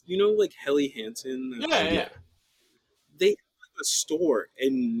like Helly Hansen. Yeah. They have a store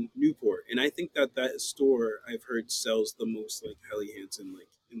in Newport, and I think that store I've heard sells the most like Helly Hansen like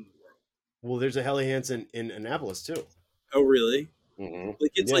in the world. Well, there's a Helly Hansen in Annapolis too. Oh, really? Mm-hmm.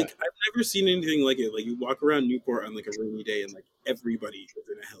 Like it's like I've never seen anything like it. Like you walk around Newport on like a rainy day, and like everybody is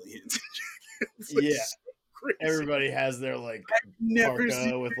in a Helly Hansen jacket. Like, yeah, so crazy. Everybody has their like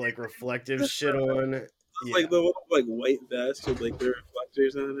parka with like reflective shit on. Yeah. Like the little like white vest with like the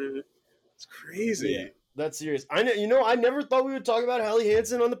reflectors on it. It's crazy. Yeah, that's serious. I know. You know, I never thought we would talk about Helly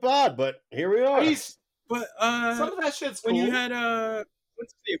Hansen on the pod, but here we are. But some of that shit's cool. When you had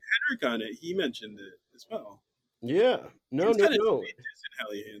what's his name, Henrik on it, he mentioned it as well. Yeah, no.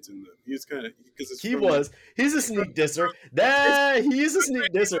 Helly Hansen though. He's kind of because he's a sneak disser. He's a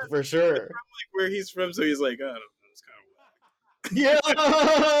sneak disser for sure. From like where he's from, so he's like, I don't know, it's kind of yeah.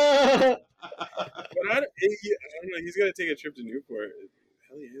 But I don't know. He's got to take a trip to Newport.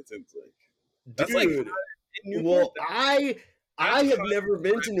 Helly Hansen's like that's dude. like Newport, well, I have never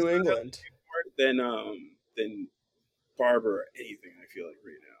been to New England. Than Barber or anything. I feel like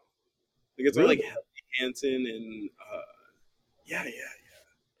right now, like it's really? Like Helly Hansen and yeah.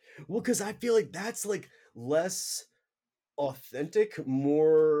 Well, because I feel like that's like less authentic,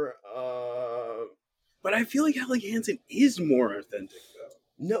 more. But I feel like Helly Hansen is more authentic though.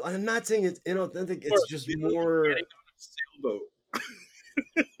 No, I'm not saying it's inauthentic. It's just more. Getting on a sailboat.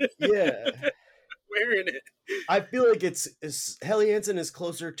 Yeah. Wearing it. I feel like it's Helly Hansen is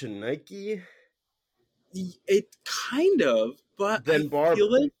closer to Nike. It kind of, but then Barber. I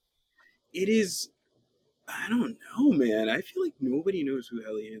feel like it is. I don't know, man. I feel like nobody knows who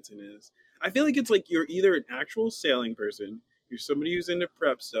Helly Hansen is. I feel like it's like you're either an actual sailing person, you're somebody who's into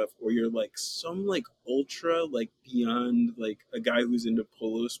prep stuff, or you're like some like ultra like beyond like a guy who's into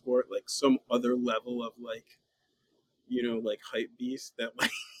polo sport, like some other level of like, like hype beast that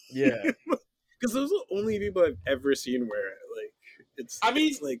like yeah. Because those are the only people I've ever seen wear it. Like it's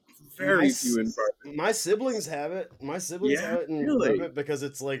like very few and far. My siblings have it. My siblings have it and love it because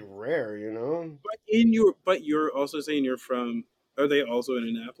it's like rare, But you're also saying you're from. Are they also in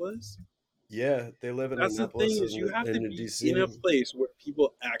Annapolis? Yeah, they live in That's Annapolis. That's the thing is you have to be DC. In a place where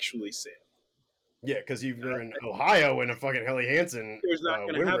people actually sail. Yeah, because you're in Ohio in a fucking Helly Hansen. There's not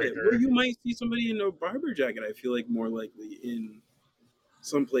going to have it. Or you might see somebody in a Barber jacket. I feel like more likely in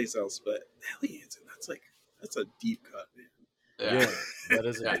someplace else. But Helly Hansen, that's a deep cut, man. Yeah, that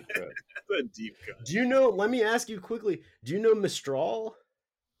is a deep cut. That's a deep cut. Do you know? Let me ask you quickly. Do you know Mistral?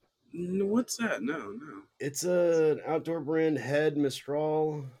 No, what's that? No. It's an outdoor brand. Head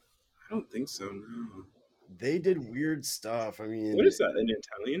Mistral. I don't think so. No. They did weird stuff. I mean, what is that? An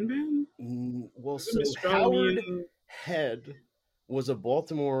Italian band? Well, so Howard Head was a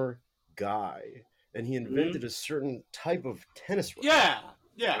Baltimore guy, and he invented a certain type of tennis racket.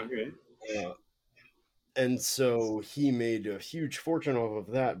 Yeah. Okay. And so he made a huge fortune off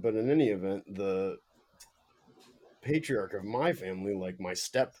of that. But in any event, the patriarch of my family, like my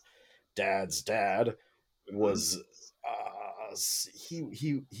stepdad's dad, was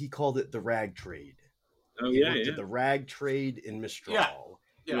he called it the rag trade. Oh, he worked at the rag trade in Mistral.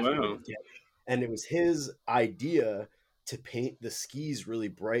 Yeah. Wow. And it was his idea to paint the skis really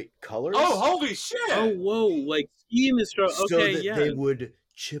bright colors. Oh, holy shit! Oh, whoa! Like ski Mistral. Okay, so that they would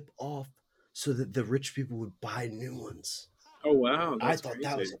chip off, so that the rich people would buy new ones. Oh wow! I thought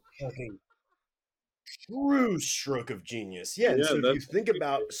that was a fucking true stroke of genius. Yeah. So if you think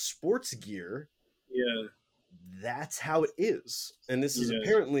about sports gear, that's how it is. And this is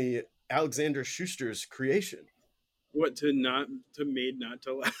apparently Alexander Schuster's creation. What to made not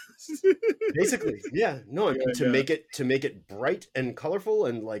to last. Basically, yeah. No, I mean to make it bright and colorful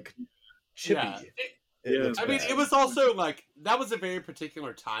and like chippy. I mean, it was also like that was a very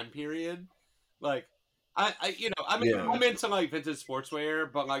particular time period. Like, I'm into like vintage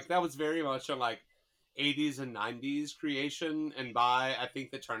sportswear, but like that was very much a like 80s and 90s creation, and by I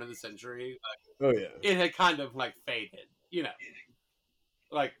think the turn of the century, it had kind of like faded.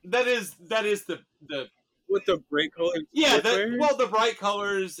 like that is the with the bright colors. Yeah, the bright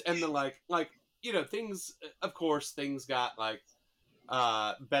colors and the like things. Of course, things got like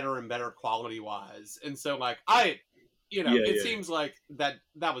better and better quality wise, and so like it seems like that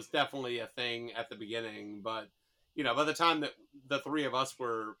was definitely a thing at the beginning, but by the time that the three of us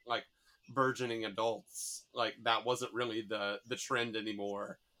were like burgeoning adults, like that wasn't really the trend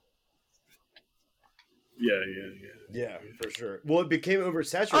anymore. Yeah, for sure. Well, it became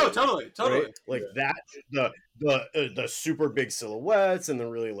oversaturated. Oh, totally. Right? Like that, the super big silhouettes and the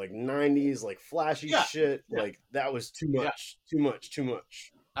really like 90s like flashy shit. Yeah. Like that was too much, too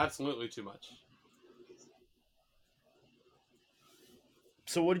much. Absolutely too much.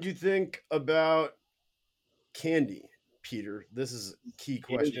 So, what did you think about candy, Peter? This is a key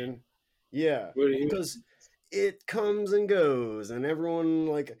question. Yeah, because it comes and goes, and everyone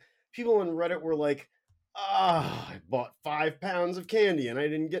like people on Reddit were like, I bought 5 pounds of candy and I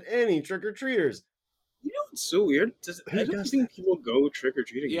didn't get any trick-or-treaters. You know what's so weird? I don't think people go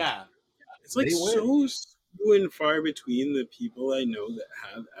trick-or-treating. Yeah. It's like so few and far between the people I know that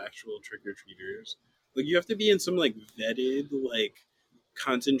have actual trick-or-treaters. Like you have to be in some like vetted, like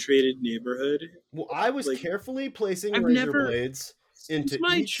concentrated neighborhood. Well, I was like, carefully placing razor blades into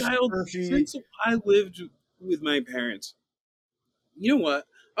each since I lived with my parents. You know what?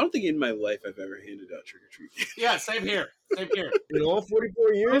 I don't think in my life I've ever handed out trick-or-treat. Yeah, same here. In all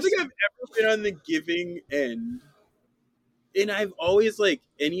 44 years? I don't think I've ever been on the giving end. And I've always, like,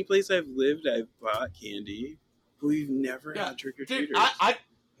 any place I've lived, I've bought candy. But we've never had trick-or-treaters.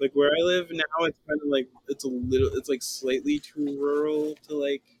 Like, where I live now, it's kind of like, it's like slightly too rural to,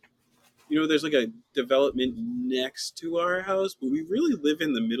 like, there's like a development next to our house, but we really live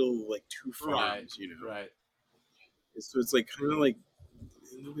in the middle of, like, 2 farms, Right. So it's, like, kind of like,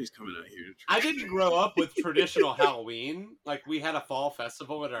 nobody's coming out here. I didn't grow up with traditional Halloween. Like we had a fall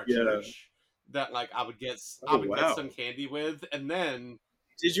festival at our church that like I would get some candy with, and then.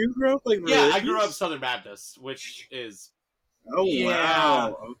 Did you grow up like? Yeah, I grew up Southern Baptist, which is. Oh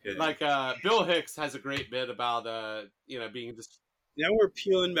wow! Okay. Like Bill Hicks has a great bit about being just. Now we're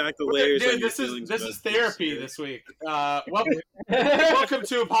peeling back the layers. Dude, this is therapy this week. Welcome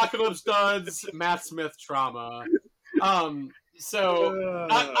to Apocalypse Duds Matt Smith trauma. So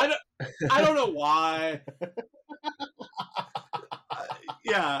I don't know why.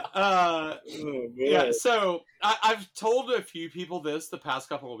 Yeah. So I've told a few people this the past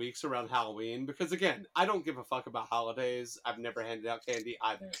couple of weeks around Halloween because again, I don't give a fuck about holidays. I've never handed out candy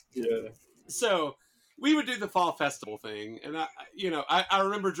either. Yeah. So we would do the fall festival thing, and I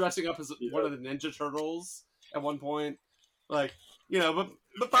remember dressing up as one of the Ninja Turtles at one point, like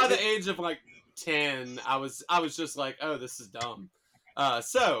but by the age of like 10, I was just like, oh, this is dumb.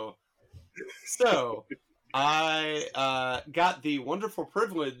 So I got the wonderful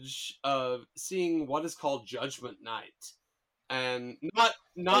privilege of seeing what is called Judgment Night, and not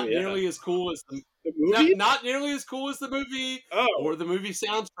nearly as cool as the movie. Not nearly as cool as the movie or the movie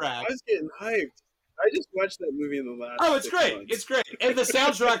soundtrack. I was getting hyped. I just watched that movie in the last. Oh, it's great! Months. It's great, and the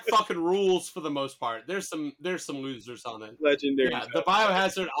soundtrack fucking rules for the most part. There's some losers on it. Legendary. Yeah, the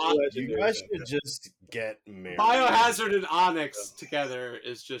Biohazard. You guys should just get married. Biohazard and Onyx together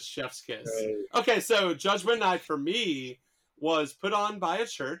is just chef's kiss. Okay, so Judgment Night for me was put on by a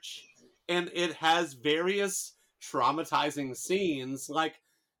church, and it has various traumatizing scenes, like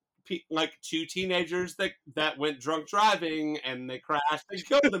 2 teenagers that went drunk driving and they crashed and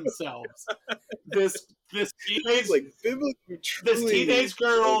killed themselves. this teenage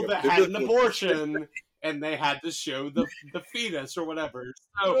girl that had an abortion and they had to show the fetus or whatever.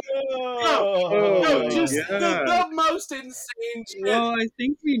 So, the most insane shit. Well, I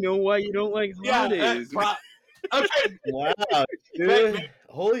think we know why you don't like holidays. Okay. Wow, dude.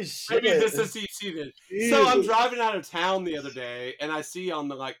 Holy shit. Maybe this is seated. So I'm driving out of town the other day and I see on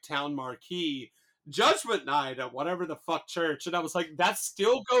the town marquee Judgment Night at whatever the fuck church, and I was like, that's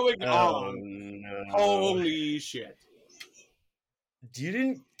still going on. No. Holy shit.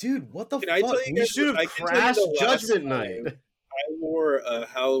 Dude, what the fuck? You should have crashed Judgment Night. I wore a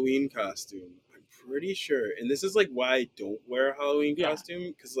Halloween costume. I'm pretty sure. And this is why I don't wear a Halloween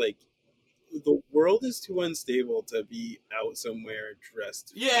costume, because the world is too unstable to be out somewhere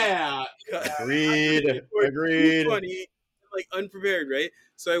dressed. Yeah. Agreed. Too funny, unprepared, right?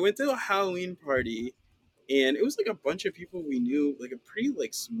 So I went to a Halloween party, and it was a bunch of people we knew, a pretty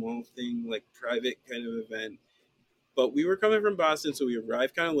small thing, private kind of event. But we were coming from Boston, so we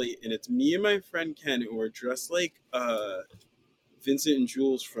arrived kind of late, and it's me and my friend Ken, and we're dressed like Vincent and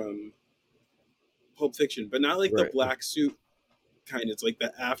Jules from Pulp Fiction, but not the black suit kind. It's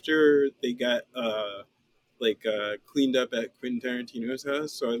the after they got like cleaned up at Quentin Tarantino's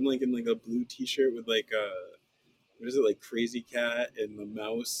house. So I'm like in like a blue T-shirt with like what is it, like Crazy Cat and the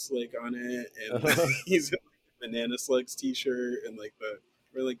mouse like on it, and he's in like a Banana Slugs T-shirt and like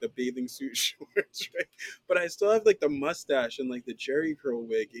the bathing suit shorts, right? But I still have like the mustache and like the Jerry curl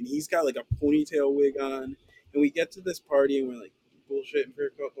wig, and he's got like a ponytail wig on. And we get to this party and we're like bullshitting for a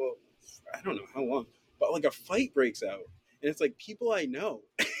couple, I don't know how long, but like a fight breaks out, and it's like people I know.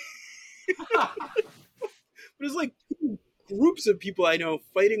 But it's like groups of people I know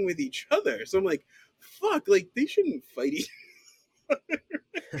fighting with each other. So I'm like, fuck, like they shouldn't fight each other.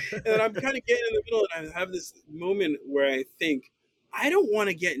 And then I'm kind of getting in the middle, and I have this moment where I think, I don't want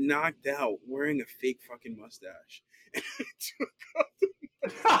to get knocked out wearing a fake fucking mustache. And I took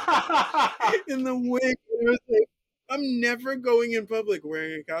off in the wig, and I was like, I'm never going in public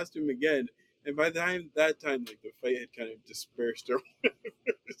wearing a costume again. And by that time, like the fight had kind of dispersed or whatever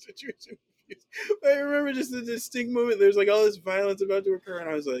the situation. I remember just a distinct moment. There's like all this violence about to occur, and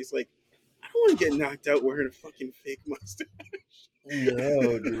I was like, I don't want to get knocked out wearing a fucking fake mustache.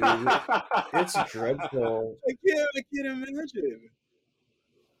 No, dude, it's dreadful. I can't imagine.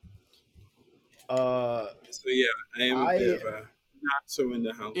 So yeah, I am a bit of a not so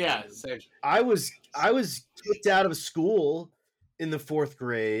into Halloween. Yeah, same. I was kicked out of school in the 4th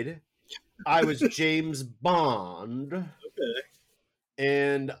grade. I was James Bond. Okay.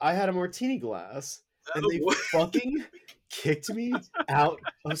 And I had a martini glass, and they fucking kicked me out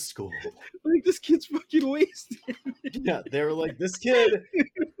of school. Like, this kid's fucking wasted. Yeah, they were like, this kid,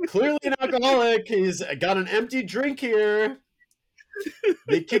 clearly an alcoholic, he's got an empty drink here.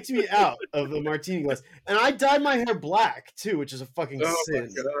 They kicked me out of the martini glass. And I dyed my hair black, too, which is a fucking sin. Oh, my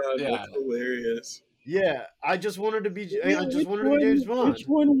God. Yeah. That's hilarious. Yeah, I just wanted to be James Bond. Which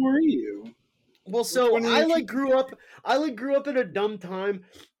one were you? Well, so I grew up in a dumb time.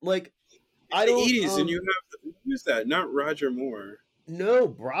 Like, I don't. The 80s, and you have who's that? Not Roger Moore. No,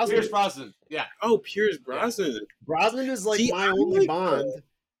 Brosnan. Pierce Brosnan. Yeah. Oh, Pierce Brosnan. Yeah. Brosnan is like my only Bond.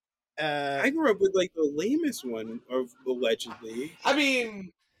 I grew up with like the lamest one of allegedly. I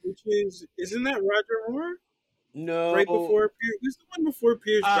mean, which isn't that Roger Moore? No. Right before Pierce. Who's the one before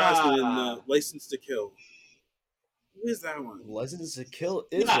Pierce Brosnan in License to Kill? Who is that one? License to Kill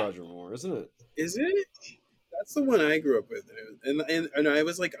is Roger Moore, isn't it? Is it? That's the one I grew up with, and I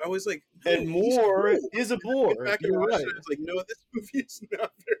was like, and Moore cool. is a bore. You're right. I was like, no, this movie is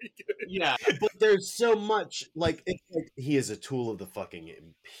not very good. Yeah, but there's so much like, he is a tool of the fucking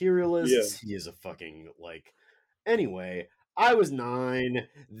imperialists. Yeah. He is a fucking like. Anyway, I was 9.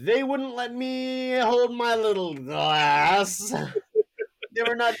 They wouldn't let me hold my little glass. They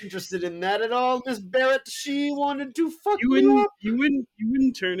were not interested in that at all. Miss Barrett, she wanted to fuck me up. You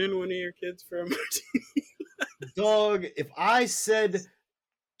wouldn't turn in one of your kids for a martini. Dog, if I said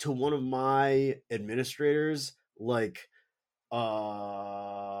to one of my administrators, like,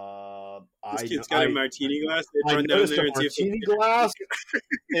 this kid's got a martini glass. I noticed a martini glass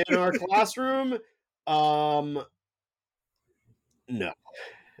in our classroom. No,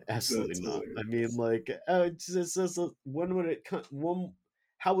 absolutely not. I mean, like, when would it come?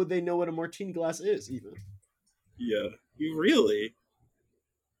 How would they know what a martini glass is, even? Yeah, you really?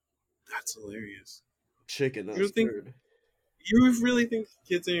 That's hilarious. Chicken. That's you really think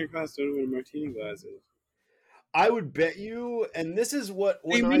kids in your class don't know what a martini glass is? I would bet you, and this is what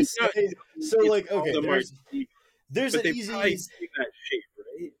when I say. So, like, okay, there's an easy that shape,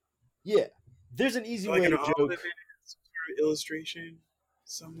 right? Yeah, there's an easy way to joke. Some sort of illustration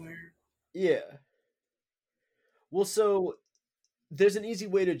somewhere. Yeah. Well, so there's an easy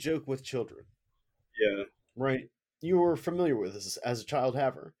way to joke with children. Yeah. Right. You were familiar with this as a child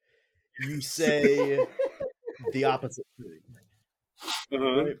haver. You say the opposite thing.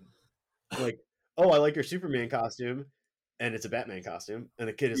 Right? Like, oh, I like your Superman costume, and it's a Batman costume, and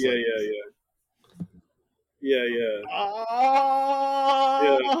the kid is yeah.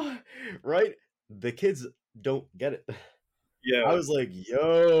 Right? The kids don't get it. Yeah. I was like,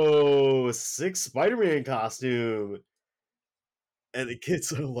 yo, 6 Spider-Man costume. And the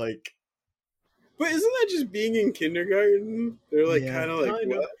kids are like... But isn't that just being in kindergarten? They're like, kind of like,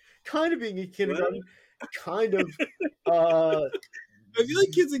 what? Kind of being in kindergarten. What? Kind of... I feel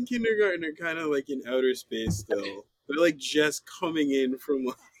like kids in kindergarten are kind of like in outer space still. They're like just coming in from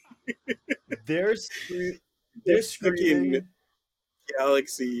like... They're screaming...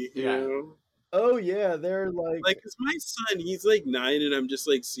 Galaxy, you know? Oh, yeah, they're like... Like, cause my son, he's like 9, and I'm just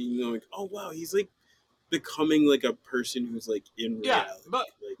like seeing them like, oh, wow, he's like becoming like a person who's like in reality. Yeah, but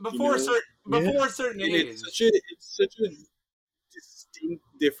like, before a certain age. It's such a distinct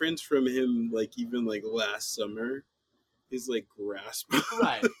difference from him, like even like last summer, his like grasp.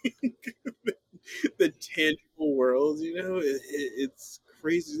 Right. the tangible world, you know, it's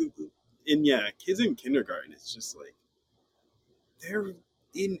crazy. And yeah, kids in kindergarten, it's just like they're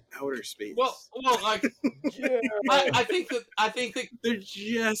in outer space. Well, like, Yeah. I think that they're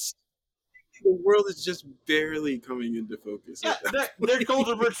just, the world is just barely coming into focus. yeah, they're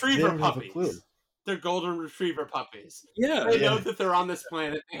golden retriever puppies. Clue. They're golden retriever puppies. Yeah, They know that they're on this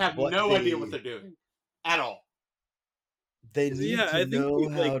planet. They have no idea what they're doing at all. They need to know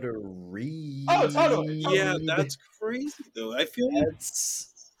like, how to read. Oh, totally. Yeah, that's crazy though. I feel like,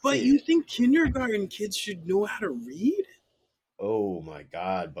 but it. you think kindergarten kids should know how to read? Oh my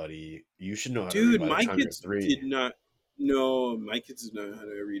god, buddy! You should know how to Dude, read by my the time you're kids 3. did not. No, my kids did not know how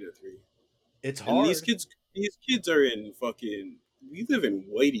to read at 3. It's hard. And these kids are in fucking. We live in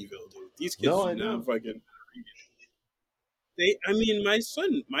Whiteyville, dude. These kids do not fucking read. I mean, my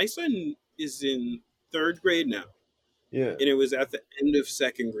son is in 3rd grade now. Yeah. And it was at the end of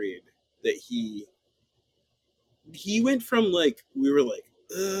 2nd grade that he went from like, we were like,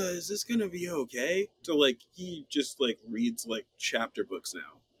 is this gonna be okay? To like, he just like reads like chapter books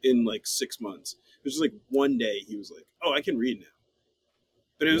now in like 6 months. It was just like one day he was like, oh, I can read now.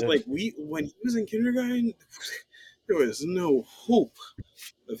 But it was like, when he was in kindergarten, there was no hope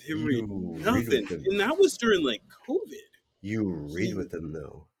of him reading nothing. And that was during like COVID. You read with them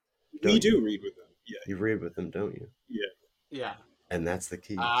though. We do read with them. Yeah. You read with them, don't you? Yeah. Yeah. And that's the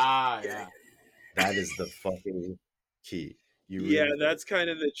key. Yeah. That is the fucking key. That's kind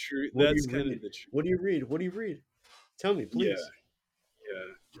of the truth. That's kind of the truth. What do you read? What do you read? Tell me, please.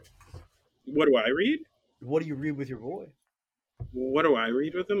 Yeah. What do I read? What do you read with your boy? What do I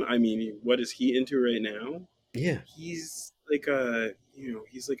read with him? I mean, what is he into right now? Yeah. He's like a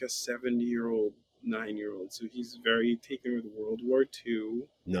 70-year-old, 9-year-old. So he's very taken with World War II.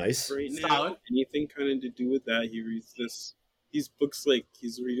 Nice. Right now. Anything kind of to do with that. He reads these books, like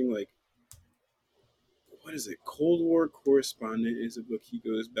he's reading like, what is it? Cold War Correspondent is a book he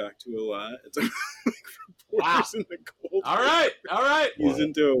goes back to a lot. It's like reporters in the Cold War. All right. He's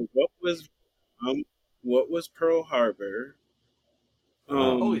into what was Pearl Harbor.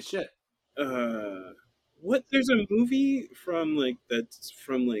 Holy shit. There's a movie from like that's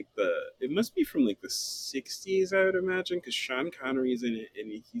from like it must be from like the 60s, I would imagine, because Sean Connery's in it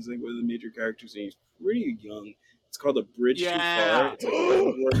and he's like one of the major characters and he's pretty young. It's called A Bridge Too Far. It's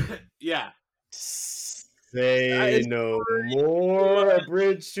like yeah. Say no more. A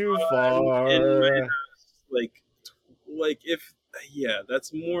bridge too far. Like if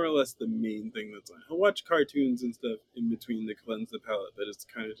that's more or less the main thing that's on. He'll watch cartoons and stuff in between to cleanse the palate, but it's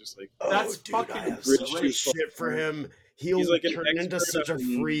kind of just like, that's fucking great shit for him. He's like turn into such a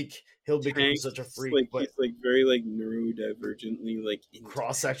freak. He'll become such a freak. Like he's like very like neurodivergently like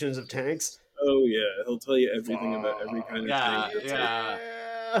cross sections of tanks. Oh yeah, he'll tell you everything about every kind of thing. Yeah.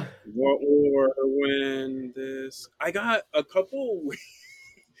 What war, when this? I got a couple.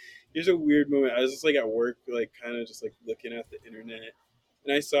 Here's a weird moment. I was just like at work, like kind of just like looking at the internet,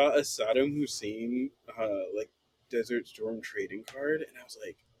 and I saw a Saddam Hussein like Desert Storm trading card, and I was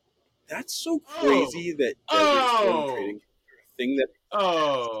like, "That's so crazy that Desert Storm trading cards are a thing that."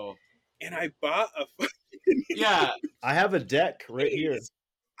 And I bought a fucking I have a deck right here.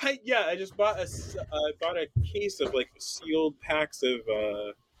 I just bought a case of like sealed packs of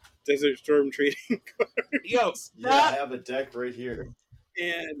Desert Storm trading cards. I have a deck right here.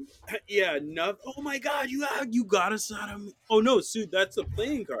 And oh my god, you got a Saddam. Oh no, Sue, that's the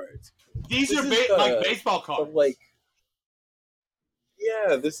playing cards. These are like baseball cards.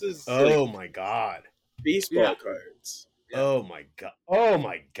 This is my god, baseball cards. Oh my god. Oh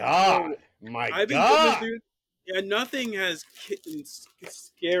my god. My god. Nothing has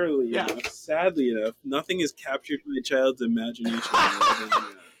scarily enough, sadly enough, nothing has captured my child's imagination.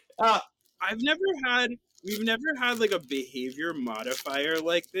 We've never had like a behavior modifier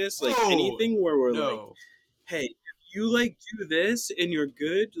like this, like anything where we're like, hey, if you like do this and you're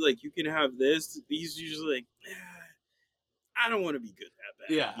good, like you can have this. He's usually like, I don't want to be good at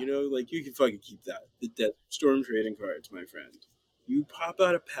that. Yeah. You know, like you can fucking keep that. The Desert Storm trading cards, my friend. You pop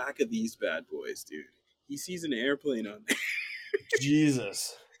out a pack of these bad boys, dude. He sees an airplane on there.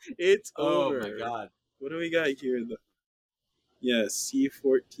 Jesus. It's over. Oh my god. What do we got here?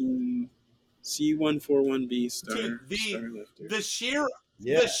 C14, C141B star. The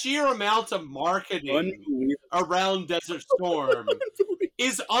sheer amount of marketing around Desert Storm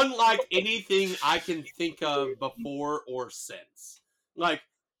is unlike anything I can think of before or since. Like,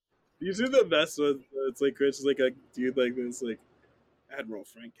 these are the best ones. It's like Rich is like a dude like this, like Admiral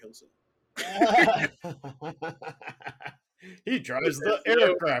Frank Kelso. He drives the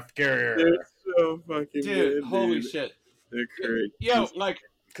aircraft carrier. They're so fucking good, holy dude. shit. They're crazy. Yo, like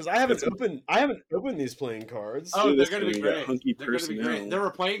Because I haven't opened these playing cards. Oh, they're going to be great. Hunky they're going to be personnel. great. There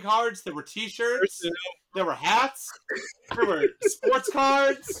were playing cards. There were T-shirts. There were hats. There were sports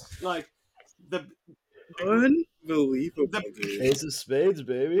cards. Like the unbelievable. Ace of Spades,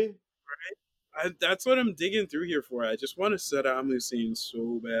 baby. That's what I'm digging through here for. I just want to Saddam Hussein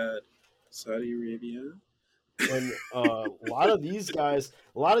so bad. Saudi Arabia. And a lot of these guys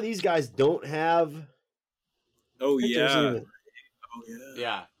don't have. Oh yeah. Oh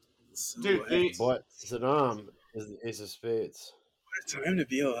yeah. So dude, but Saddam is the Ace of Spades. What a time to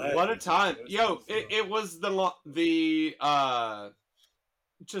be alive! What a time, yo! It was the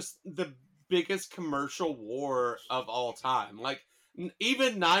just the biggest commercial war of all time. Like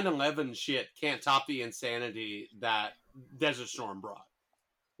even 9/11 shit can't top the insanity that Desert Storm brought.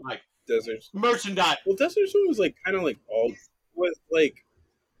 Like Desert merchandise. Well, Desert Storm was like kind of like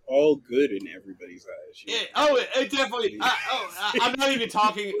all good in everybody's eyes. It definitely. I'm not even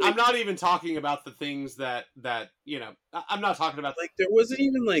talking. I'm not even talking about the things that I'm not talking about. Like there wasn't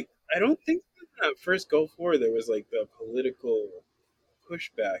even like I don't think that first Gulf War there was like the political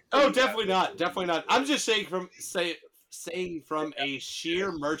pushback. Oh, definitely not. Definitely not. I'm just saying from a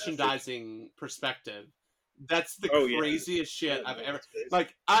sheer merchandising perspective. That's the craziest shit I've ever.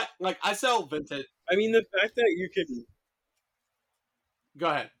 I sell vintage. I mean, the fact that you can. Go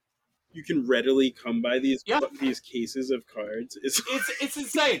ahead. You can readily come by these cases of cards. It's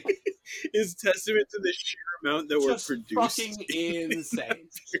insane. Is testament to the sheer amount that were produced. Fucking insane.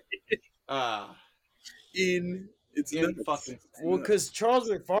 It's fucking. Well, because Charles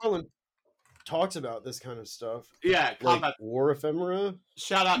McFarlane talks about this kind of stuff. Yeah, like war ephemera.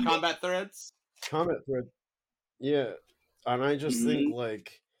 Shout out Combat Threads. Combat Thread. Yeah, and I just think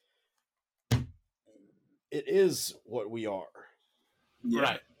like it is what we are. Yeah.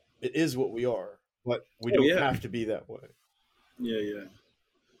 Right. It is what we are, but we don't have to be that way. Yeah.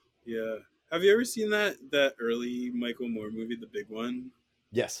 Have you ever seen that early Michael Moore movie, The Big One?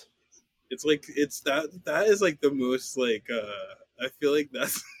 Yes. It's like that is like the most like I feel like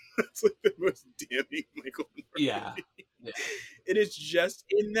that's like the most damning Michael Moore movie. Yeah. It is just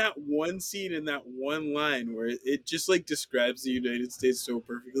in that one scene, in that one line where it just like describes the United States so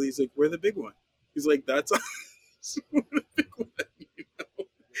perfectly. He's like, "We're the big one." He's like, "That's us. We're the big one."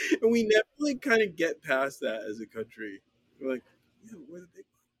 And we never like kind of get past that as a country. We're like, yeah, we're the big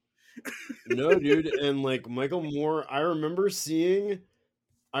one. No, dude, and like Michael Moore, I remember seeing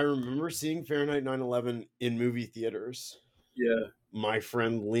Fahrenheit 9/11 in movie theaters. Yeah. My best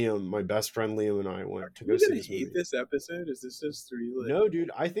friend Liam and I went to go see this movie. This episode? Is this just three? Like... No,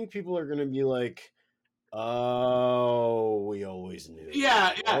 dude, I think people are gonna be like, "Oh, we always knew."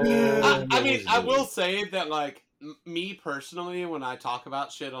 Yeah. I mean, I will say that like. Me personally, when I talk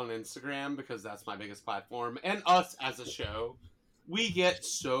about shit on Instagram, because that's my biggest platform, and us as a show, we get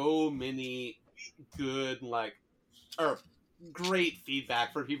so many good, great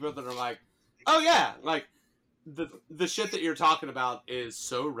feedback for people that are like, oh yeah, like, the shit that you're talking about is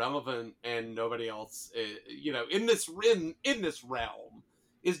so relevant, and nobody else, in this realm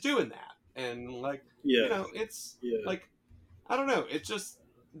is doing that. And, like, it's, like, I don't know, it's just,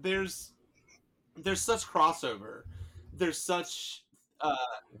 there's such crossover. There's such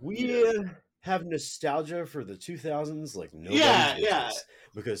we have nostalgia for the 2000s like nobody's business,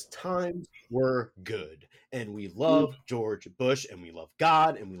 because times were good, and we love George Bush, and we love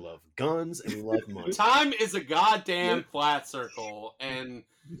God, and we love guns, and we love money. Time is a goddamn flat circle, and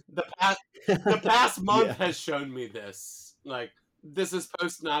the past month has shown me this. Like, this is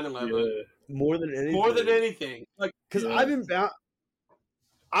post 9/11 more than anything. Like, because I've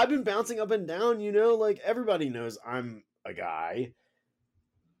been bouncing up and down, like everybody knows I'm a guy.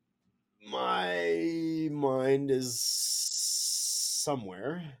 My mind is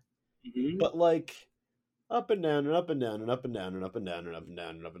somewhere, but like up and down and up and down and up and down and up and down and up and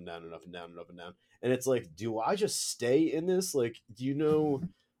down and up and down and up and down and up and down. And it's like, do I just stay in this? Like, do you know,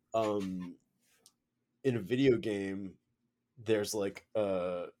 in a video game, there's like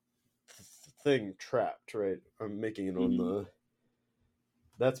a thing trapped, right? I'm making it on the...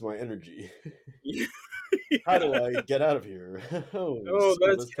 That's my energy. How do I get out of here?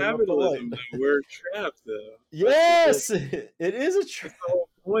 That's capitalism. We're trapped, though. Yes, it is a trap. That's the whole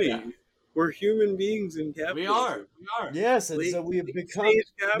point. Yeah. We're human beings in capitalism. We are. Yes, and so we have become.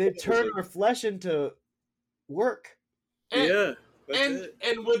 They've turned our flesh into work. And,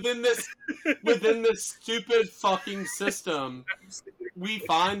 and within this stupid fucking system, we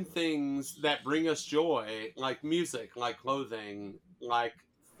find things that bring us joy, like music, like clothing, like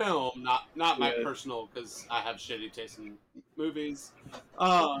film. Not my personal, because I have shitty taste in movies.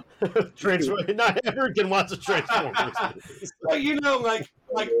 Transformers. Not everyone can watch the Transformers movies. But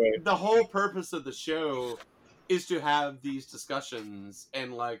like the whole purpose of the show is to have these discussions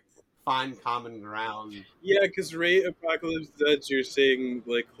and like find common ground. Yeah, because Ray Apocalypse Duds, you're saying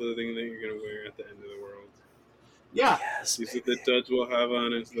like clothing that you're gonna wear at the end of the world. Yeah. Yes, These are the duds will have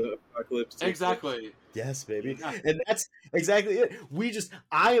on as the apocalypse. Exactly. Yes, baby. Yeah. And that's exactly it.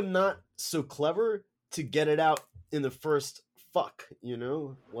 I am not so clever to get it out in the first fuck, you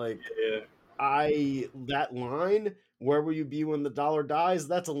know? Like, that line, where will you be when the dollar dies?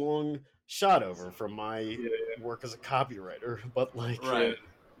 That's a long shot over from my work as a copywriter. But, like,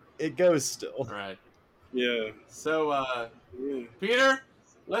 it goes still. Right. Yeah. So, Peter,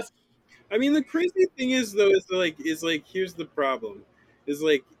 I mean, the crazy thing is, though, is like, here's the problem. Is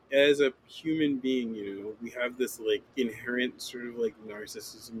like, as a human being, you know, we have this like inherent sort of like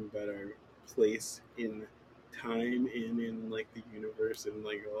narcissism about our place in time and in like the universe and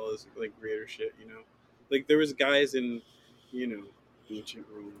like all this like greater shit, you know. Like there was guys in, you know, ancient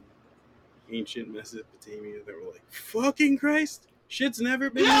Rome, ancient Mesopotamia that were like, "Fucking Christ, shit's never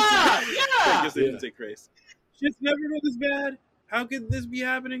been this bad." I guess they didn't say Christ. Shit's never been this bad. How could this be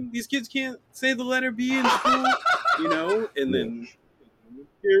happening? These kids can't say the letter B in school, you know. And then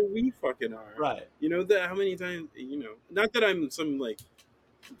here we fucking are, right? You know that how many times, you know. Not that I'm some like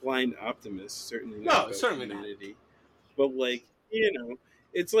blind optimist, certainly not. No, certainly humanity, not. But like, you know,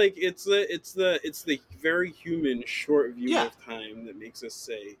 it's like it's the very human short view of time that makes us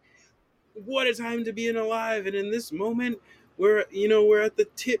say, "What a time to be alive!" And in this moment, we're at the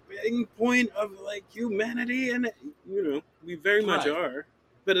tipping point of like humanity, and you know, we very much are.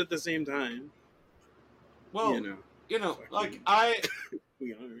 But at the same time, well, you know, like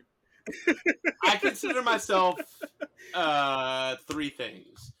we are. I consider myself three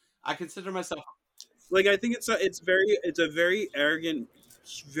things. I consider myself like, I think it's a very arrogant,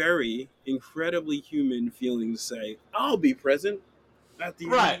 very incredibly human feeling to say, "I'll be present at the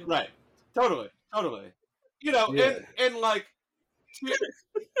end." Right. Totally. You know, and like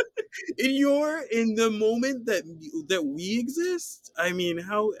in the moment that we exist.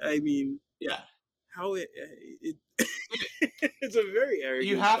 How it's a very arrogant.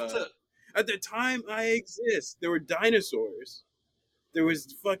 You have to. At the time I exist, there were dinosaurs. There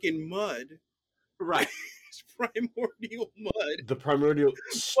was fucking mud. Right. Primordial mud. The primordial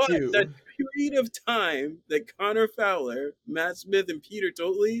stew. But that period of time that Connor Fowler, Matt Smith, and Peter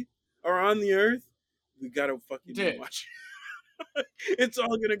Toatley are on the earth, we gotta fucking watch. It's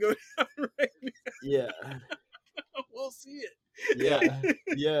all gonna go down right now. Yeah. We'll see it.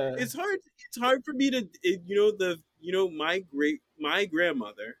 Yeah. It's hard for me to, my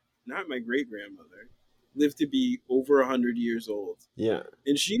grandmother, not my great grandmother, lived to be over 100 years old. Yeah.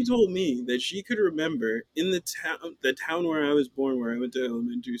 And she told me that she could remember in the town where I was born, where I went to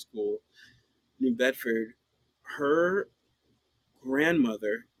elementary school, New Bedford, her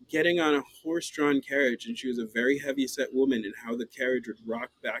grandmother getting on a horse-drawn carriage, and she was a very heavy-set woman, and how the carriage would rock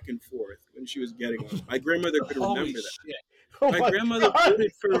back and forth when she was getting on. My grandmother could remember that. Oh my grandmother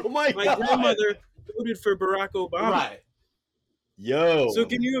voted for my grandmother voted for Barack Obama. Right. Yo. So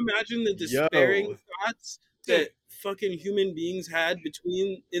can you imagine the despairing thoughts that fucking human beings had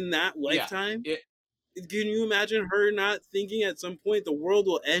in that lifetime? Yeah. Can you imagine her not thinking at some point the world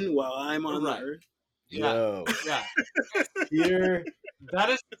will end while I'm on the earth? Yo. Yeah. Peter.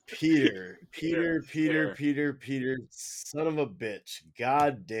 That is Peter, son of a bitch.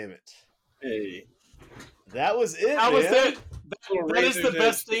 God damn it. Hey. That was it. That was it. That is the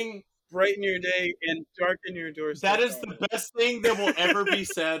best thing. Brighten your day and darken your doorstep. That is the best thing that will ever be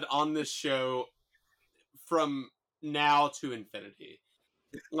said on this show from now to infinity.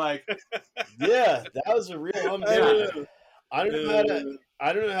 Like, yeah, that was a real I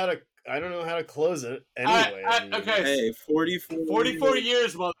don't know how to close it anyway. Okay. Hey, 44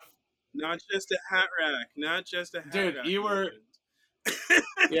 years, well, not just a hat rack, not just a hat dude, rack. Dude, you were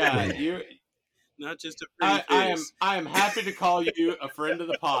you not just a pretty face. I am happy to call you a friend of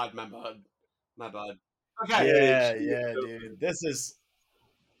the pod, my bud. Okay. Yeah, dude. This has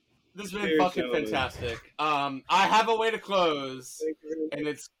been fucking fantastic. I have a way to close, and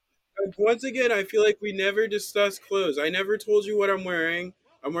it's once again, I feel like we never discussed clothes. I never told you what I'm wearing.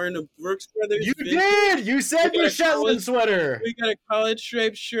 I'm wearing a Brooks Brothers. You did. You said your Shetland sweater. We got a collared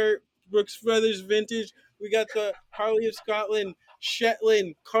striped shirt, Brooks Brothers vintage. We got the Harley of Scotland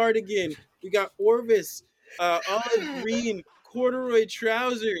Shetland cardigan. We got Orvis, olive green corduroy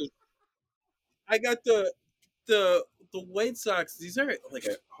trousers. I got the White Sox. These are like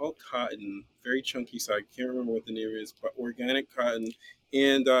all cotton, very chunky. So I can't remember what the name is, but organic cotton.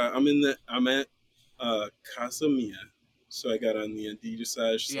 And I'm at Casa Mia. so I got on the Adidas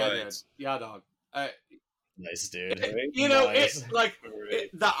slides. Yeah, dog. Nice, dude. Nice.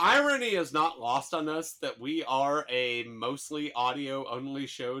 The irony is not lost on us that we are a mostly audio-only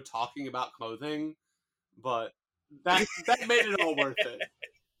show talking about clothing, but that made it all worth it.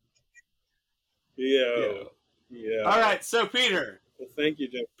 Yeah. All right, so Peter. Well, thank you,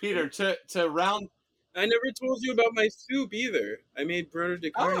 Jeff. Peter, to round. I never told you about my soup either. I made Brodo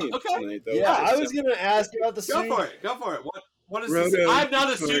de Carne tonight, though. Yeah, I was gonna ask about the soup. Go for it. What is this? I'm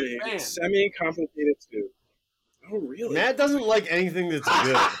not a soup fan. Semi-complicated soup. Oh, really? Matt doesn't like anything that's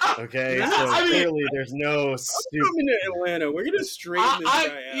good. Okay, clearly there's no soup. I'm coming to Atlanta. We're gonna straighten this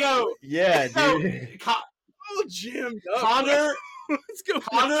guy out. Yeah, dude. All jammed up. Connor,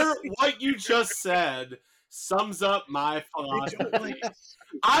 what you just said sums up my philosophy.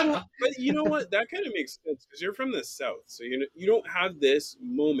 But you know what? That kind of makes sense because you're from the South, so you don't have this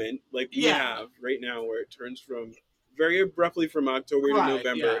moment like we have right now, where it turns from very abruptly from October to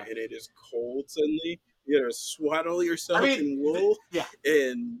November, and it is cold suddenly. You gotta swaddle yourself in wool. Yeah,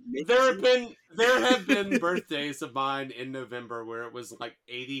 and there have been birthdays of mine in November where it was like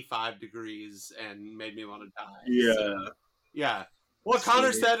 85 degrees and made me want to die. Yeah, so, yeah. What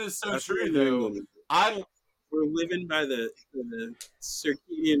Connor said is so true, though. We're living by the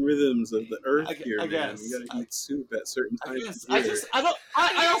circadian rhythms of the earth here, I man. guess. We gotta eat soup at certain times. I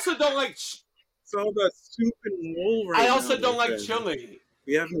also don't like. It's all about soup and wool right now. I also don't like chili.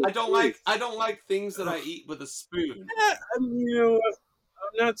 I don't like things that I eat with a spoon. Yeah, you know what?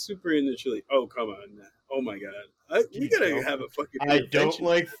 I'm not super into chili. Oh, come on. Oh my god. We gotta have a fucking I don't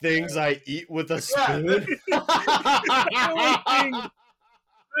like things I eat with a spoon.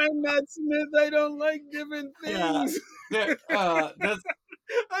 I'm Matt Smith. I don't like different things. I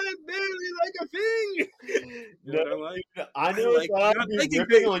barely like a thing. I know it's not to be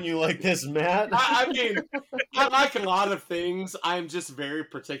ripping on you like this, Matt. I mean, I like a lot of things. I'm just very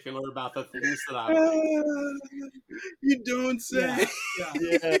particular about the things that I like. You don't say. Yeah.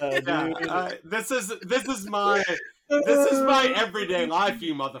 This is my everyday life,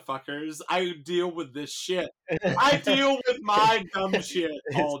 you motherfuckers. I deal with this shit. I deal with my dumb shit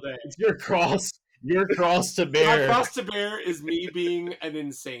all day. It's your cross. Your cross to bear. My cross to bear is me being an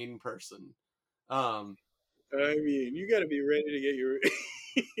insane person. I mean, you got to be ready to get your.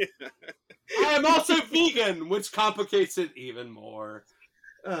 I am also vegan, which complicates it even more.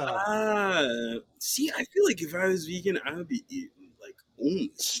 See, I feel like if I was vegan, I would be eating like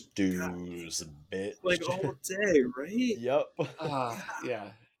only stews, bitch, like all day, right? Yep.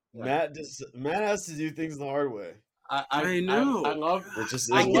 Yeah. Matt has to do things the hard way. I know. I love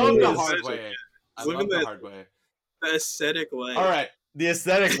the hard way. I love the hard way. The aesthetic life. All right. The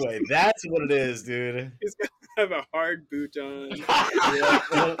aesthetic way. That's what it is, dude. He's got to have a hard boot on.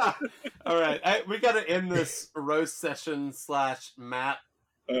 All right. We got to end this roast session / Matt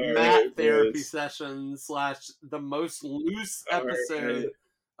therapy session / the most loose episode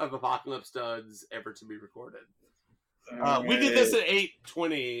of Apocalypse Duds ever to be recorded. We did this at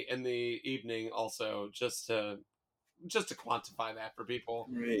 8:20 in the evening also, just to quantify that for people.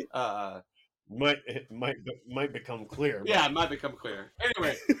 Right. Might become clear. Yeah, it might become clear.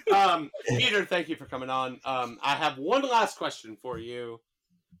 Anyway, Peter, thank you for coming on. I have one last question for you.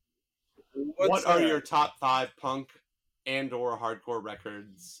 What are your top 5 punk and/or hardcore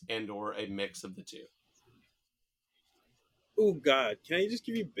records and/or a mix of the two? Oh God, can I just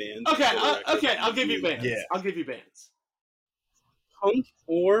give you bands? Okay, I'll give you bands. Yeah, I'll give you bands. Punk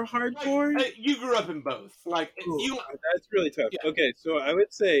or hardcore? You grew up in both. That's really tough. Yeah. Okay, so I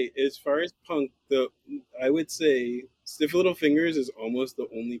would say, as far as punk, I would say Stiff Little Fingers is almost the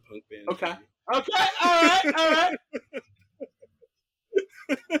only punk band. Okay, all right.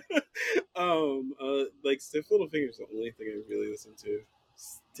 Like Stiff Little Fingers is the only thing I really listen to.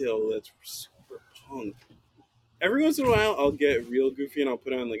 Still, that's super punk. Every once in a while, I'll get real goofy and I'll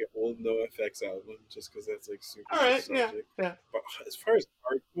put on like an old NoFX album just because that's like super. All right, nostalgic. yeah. But as far as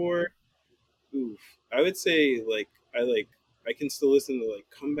hardcore, I would say I can still listen to like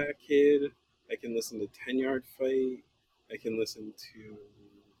Comeback Kid. I can listen to 10 Yard Fight. I can listen to.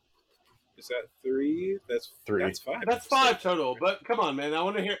 Is that 3? That's 3. That's 5. That's 5 total. But come on, man! I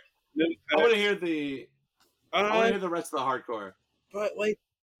want to hear. I want to hear the. I want to hear the rest of the hardcore. But like.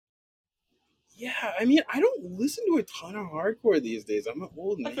 Yeah, I mean, I don't listen to a ton of hardcore these days. I'm an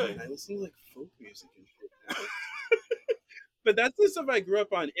old man. I listen to like folk music and shit now. But that's the stuff I grew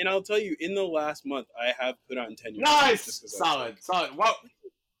up on. And I'll tell you, in the last month, I have put on 10 years. Nice! Solid. What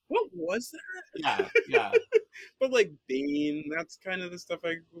was that? Yeah. But like Bane, that's kind of the stuff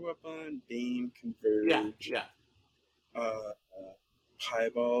I grew up on. Bane, Converge. Yeah.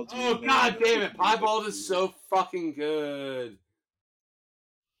 Piebald. Oh god damn it! Piebald is so fucking good.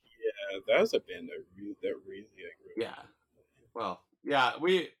 Yeah, that was a band that really Yeah. Well, yeah,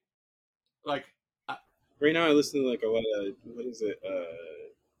 we like. Right now, I listen to like a lot of what is it?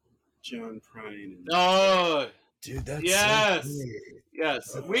 John Prine. Oh, dude, that's yes, so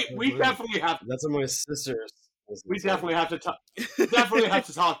yes. We definitely have. That's what my sister's. We definitely have to talk. Definitely have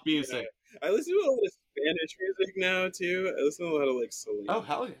to talk music. Yeah. I listen to a lot of Spanish music now too. I listen to a lot of like Celine. Oh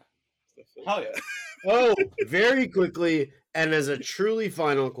hell yeah! Stuff like Hell that. yeah! Oh, very quickly, and as a truly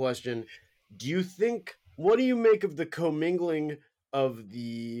final question, do you think? What do you make of the commingling of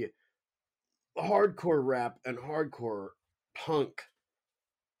the hardcore rap and hardcore punk?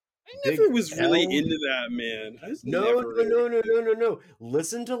 I never was really into that, man. I was No. really...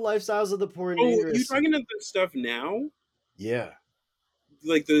 Listen to Lifestyles of the Poor and Oh, Dangerous. you talking about that stuff now? Yeah.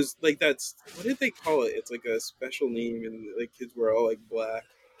 Like those, like that's, what did they call it? It's like a special name, and like kids were all like black.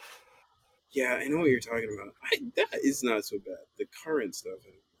 Yeah, I know what you're talking about. That is not so bad. The current stuff,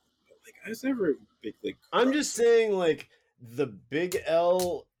 but like I was never a big like. I'm just saying, like the Big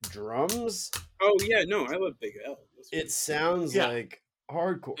L drums. Oh yeah, no, I love Big L. It sounds like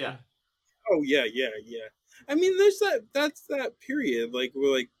hardcore. Yeah. Oh yeah. I mean, there's that's that period, like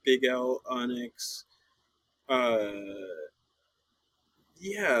with like Big L, Onyx,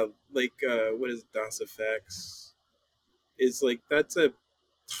 yeah, like what is Das Effects? It's like that's a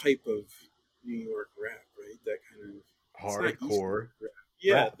type of New York rap, right? That kind of hardcore.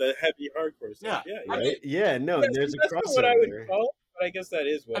 Yeah, the heavy hardcore stuff. Yeah, right. Yeah, no, there's a crossover. That's what I would call it, but I guess that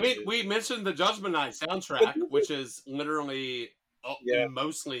is what. I mean, we mentioned the Judgment Night soundtrack, which is literally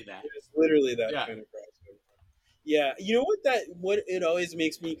mostly that. It's literally that kind of crossover. Yeah, you know what it always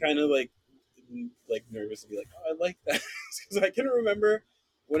makes me kind of like nervous to be like, oh, I like that, because I can remember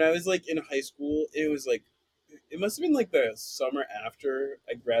when I was like in high school, it was like, it must have been like the summer after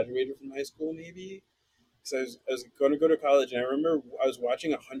I graduated from high school, maybe, because I was going to go to college, and I remember I was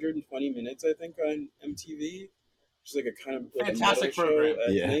watching 120 Minutes, I think, on MTV, which is like a kind of like fantastic a program show at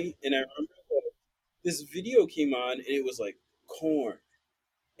night, and I remember this video came on, and it was like Korn.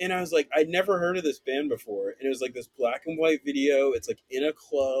 And I was like, I'd never heard of this band before. And it was like this black and white video. It's like in a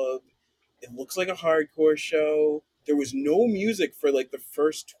club. It looks like a hardcore show. There was no music for like the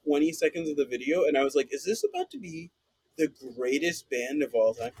first 20 seconds of the video. And I was like, is this about to be the greatest band of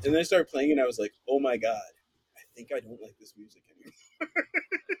all time? And then I started playing, and I was like, oh my God, I think I don't like this music anymore.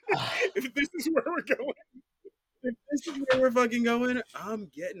 If this is where we're going, if this is where we're fucking going, I'm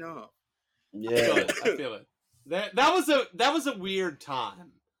getting off. Yeah, I feel it. That was a weird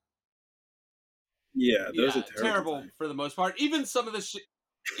time. Yeah, those are terrible for the most part. Even some of the shit,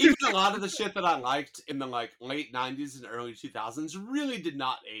 even a lot of the shit that I liked in the like late 90s and early 2000s really did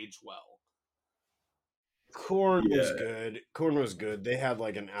not age well. Korn was good. Korn was good. They had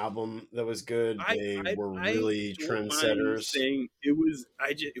like an album that was good. They were really trendsetters. Saying it was,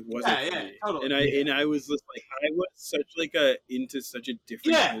 it wasn't. Yeah, totally. And I was just like, I was such like into such a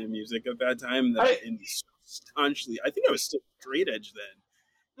different kind of music at that time that staunchly, I think I was still straight edge then.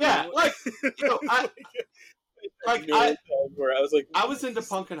 Yeah, like where I was like, I was into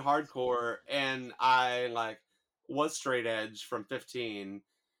punk and hardcore, and I like was straight edge from 15,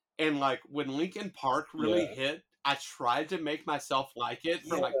 and like when Linkin Park really hit, I tried to make myself like it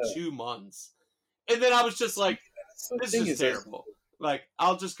for like 2 months, and then I was just like, this is terrible. Like,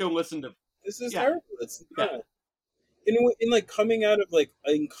 I'll just go listen to this is terrible. It's not. In like coming out of like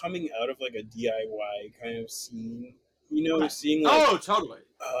a DIY kind of scene, you know, seeing like totally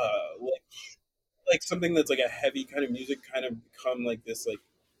like something that's like a heavy kind of music kind of become like this like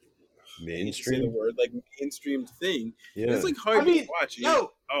mainstream, say the word, like mainstream thing. Yeah, it's like hard to watch.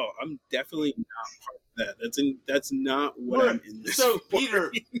 I'm definitely not part of that. That's not what I'm in this. So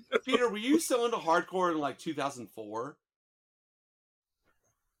for, Peter, were you still into hardcore in like 2004?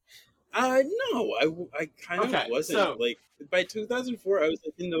 No, I kind of wasn't. So, like by 2004, I was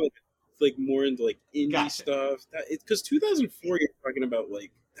like into like more into like indie stuff. That it's because 2004, you're talking about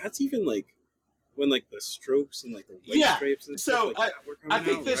like that's even like when like the Strokes and like the White Stripes and stuff like that were coming out,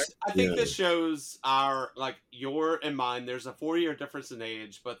 I think this shows our like your and mine. There's a 4-year difference in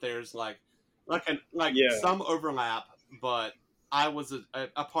age, but there's like some overlap. But I was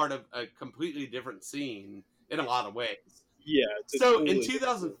a part of a completely different scene in a lot of ways. Yeah. So in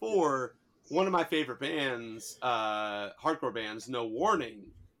 2004, one of my favorite bands, hardcore bands, No Warning,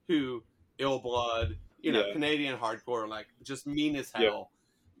 who Ill Blood, Canadian hardcore, like just mean as hell.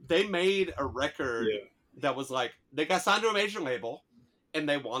 They made a record that was like, they got signed to a major label, and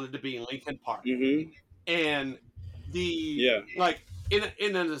they wanted to be Linkin Park. Mm-hmm. And like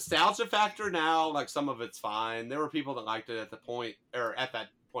in a nostalgia factor now, like some of it's fine. There were people that liked it at that point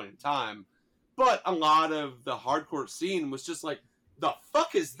in time, but a lot of the hardcore scene was just like, the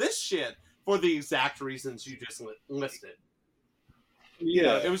fuck is this shit, for the exact reasons you just listed.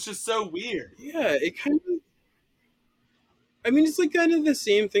 Yeah, it was just so weird. Yeah, it kind of. I mean, it's like kind of the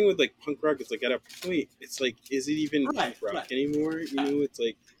same thing with like punk rock. It's like at a point, it's like, is it even punk rock anymore? You know, it's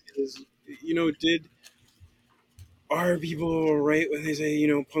like, are people right when they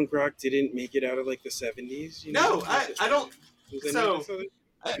say, punk rock didn't make it out of like the 70s? No, I don't. So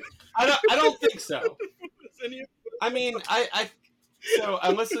I don't think so. I mean, I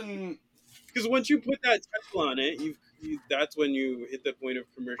listen, because once you put that title on it, that's when you hit the point of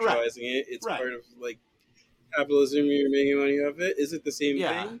commercializing it. It's part of like capitalism. You're making money off it. Is it the same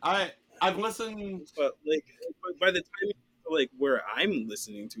thing? I've listened, but like by the time like where I'm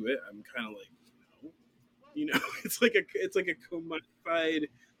listening to it, I'm kind of like, no, it's like a commodified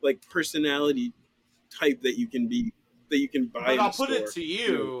like personality type that you can buy. But I'll put it to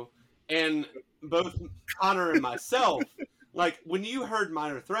you, and both Connor and myself, like when you heard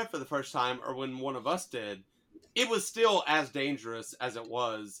Minor Threat for the first time, or when one of us did, it was still as dangerous as it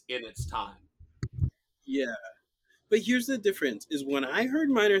was in its time. Yeah. But here's the difference, is when I heard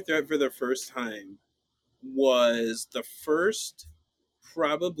Minor Threat for the first time was the first,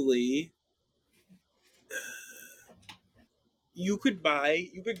 probably, here's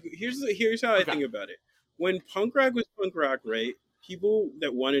how I think about it. When punk rock was punk rock, right, people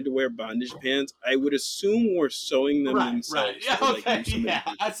that wanted to wear bondage pants, I would assume were sewing them themselves. Right. Yeah, okay. Yeah,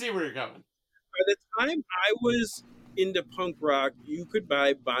 I see where you're going. By the time I was into punk rock, you could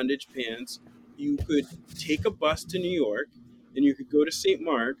buy bondage pants. You could take a bus to New York, and you could go to St.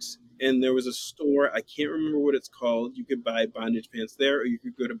 Mark's, and there was a store, I can't remember what it's called. You could buy bondage pants there, or you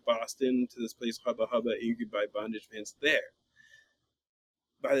could go to Boston to this place, Hubba Hubba, and you could buy bondage pants there.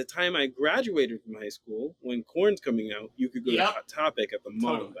 By the time I graduated from high school, when Korn's coming out, you could go to Hot Topic at the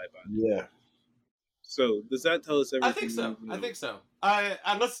mall and buy bondage. Yeah. So does that tell us everything? I think so.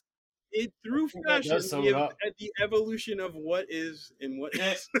 It through fashion, the evolution of what is and what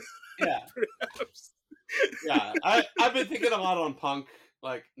is. Yeah. Yeah. I've been thinking a lot on punk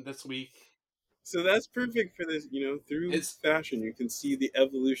like this week. So that's perfect for this, through fashion you can see the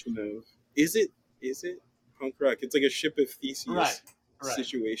evolution of is it punk rock? It's like a ship of Theseus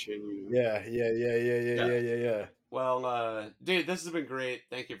situation, Yeah. Well, dude, this has been great.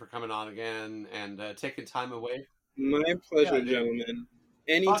 Thank you for coming on again and taking time away. My pleasure, gentlemen.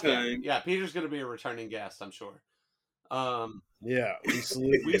 Anytime. Yeah, Peter's going to be a returning guest, I'm sure. Yeah, we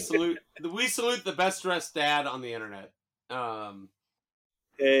salute we salute the best dressed dad on the internet.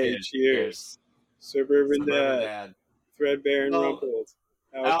 Hey, cheers. Suburban dad. Threadbare and rumpled.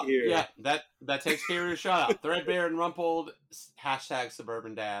 Out here. Yeah, that takes care of your shout out. Threadbare and rumpled. #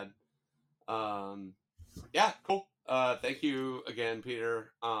 suburban dad. Yeah, cool. Thank you again,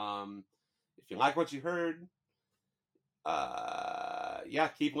 Peter. If you like what you heard,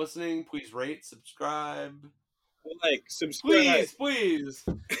 keep listening. Please rate, subscribe. Subscribe. Please.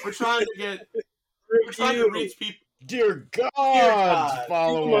 We're trying to reach people. Dear God,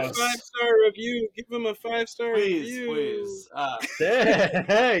 follow us. Give him a 5-star review. Give him a 5-star review. Please.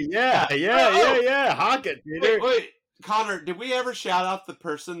 Hey, yeah. Hawk it, Peter. Wait. Connor, did we ever shout out the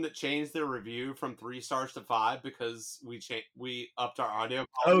person that changed their review from 3 stars to 5 because we upped our audio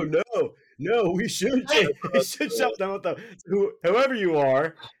quality? Oh no, we should shout them with whoever you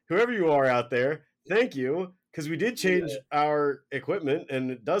are out there. Thank you, because we did change our equipment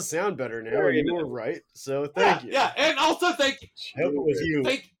and it does sound better now. You were right, so thank you. Yeah, and also thank you. I hope it was you.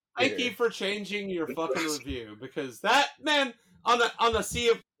 Thank you for changing your fucking review, because that man on a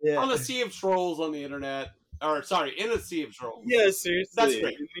sea of trolls on the internet. Or, sorry, in a sea of trolls. Yeah, seriously. That's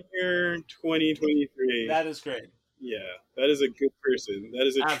great. In the year 2023. That is great. Yeah, that is a good person. That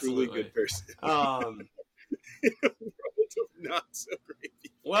is a truly good person. Not so great.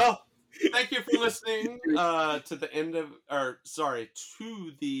 Well, thank you for listening to the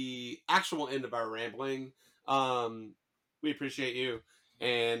actual end of our rambling. We appreciate you.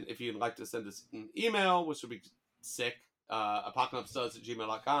 And if you'd like to send us an email, which would be sick,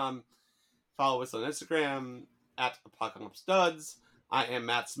 apocalypsestuds@gmail.com. Follow us on Instagram @ApocalypseStuds. I am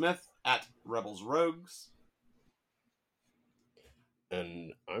Matt Smith @RebelsRogues.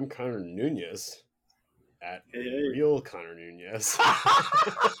 And I'm Connor Nunez Real Connor Nunez.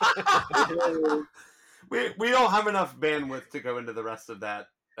 We don't have enough bandwidth to go into the rest of that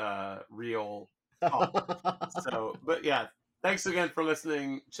real talk. So, but yeah, thanks again for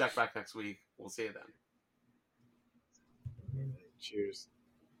listening. Check back next week. We'll see you then. Cheers.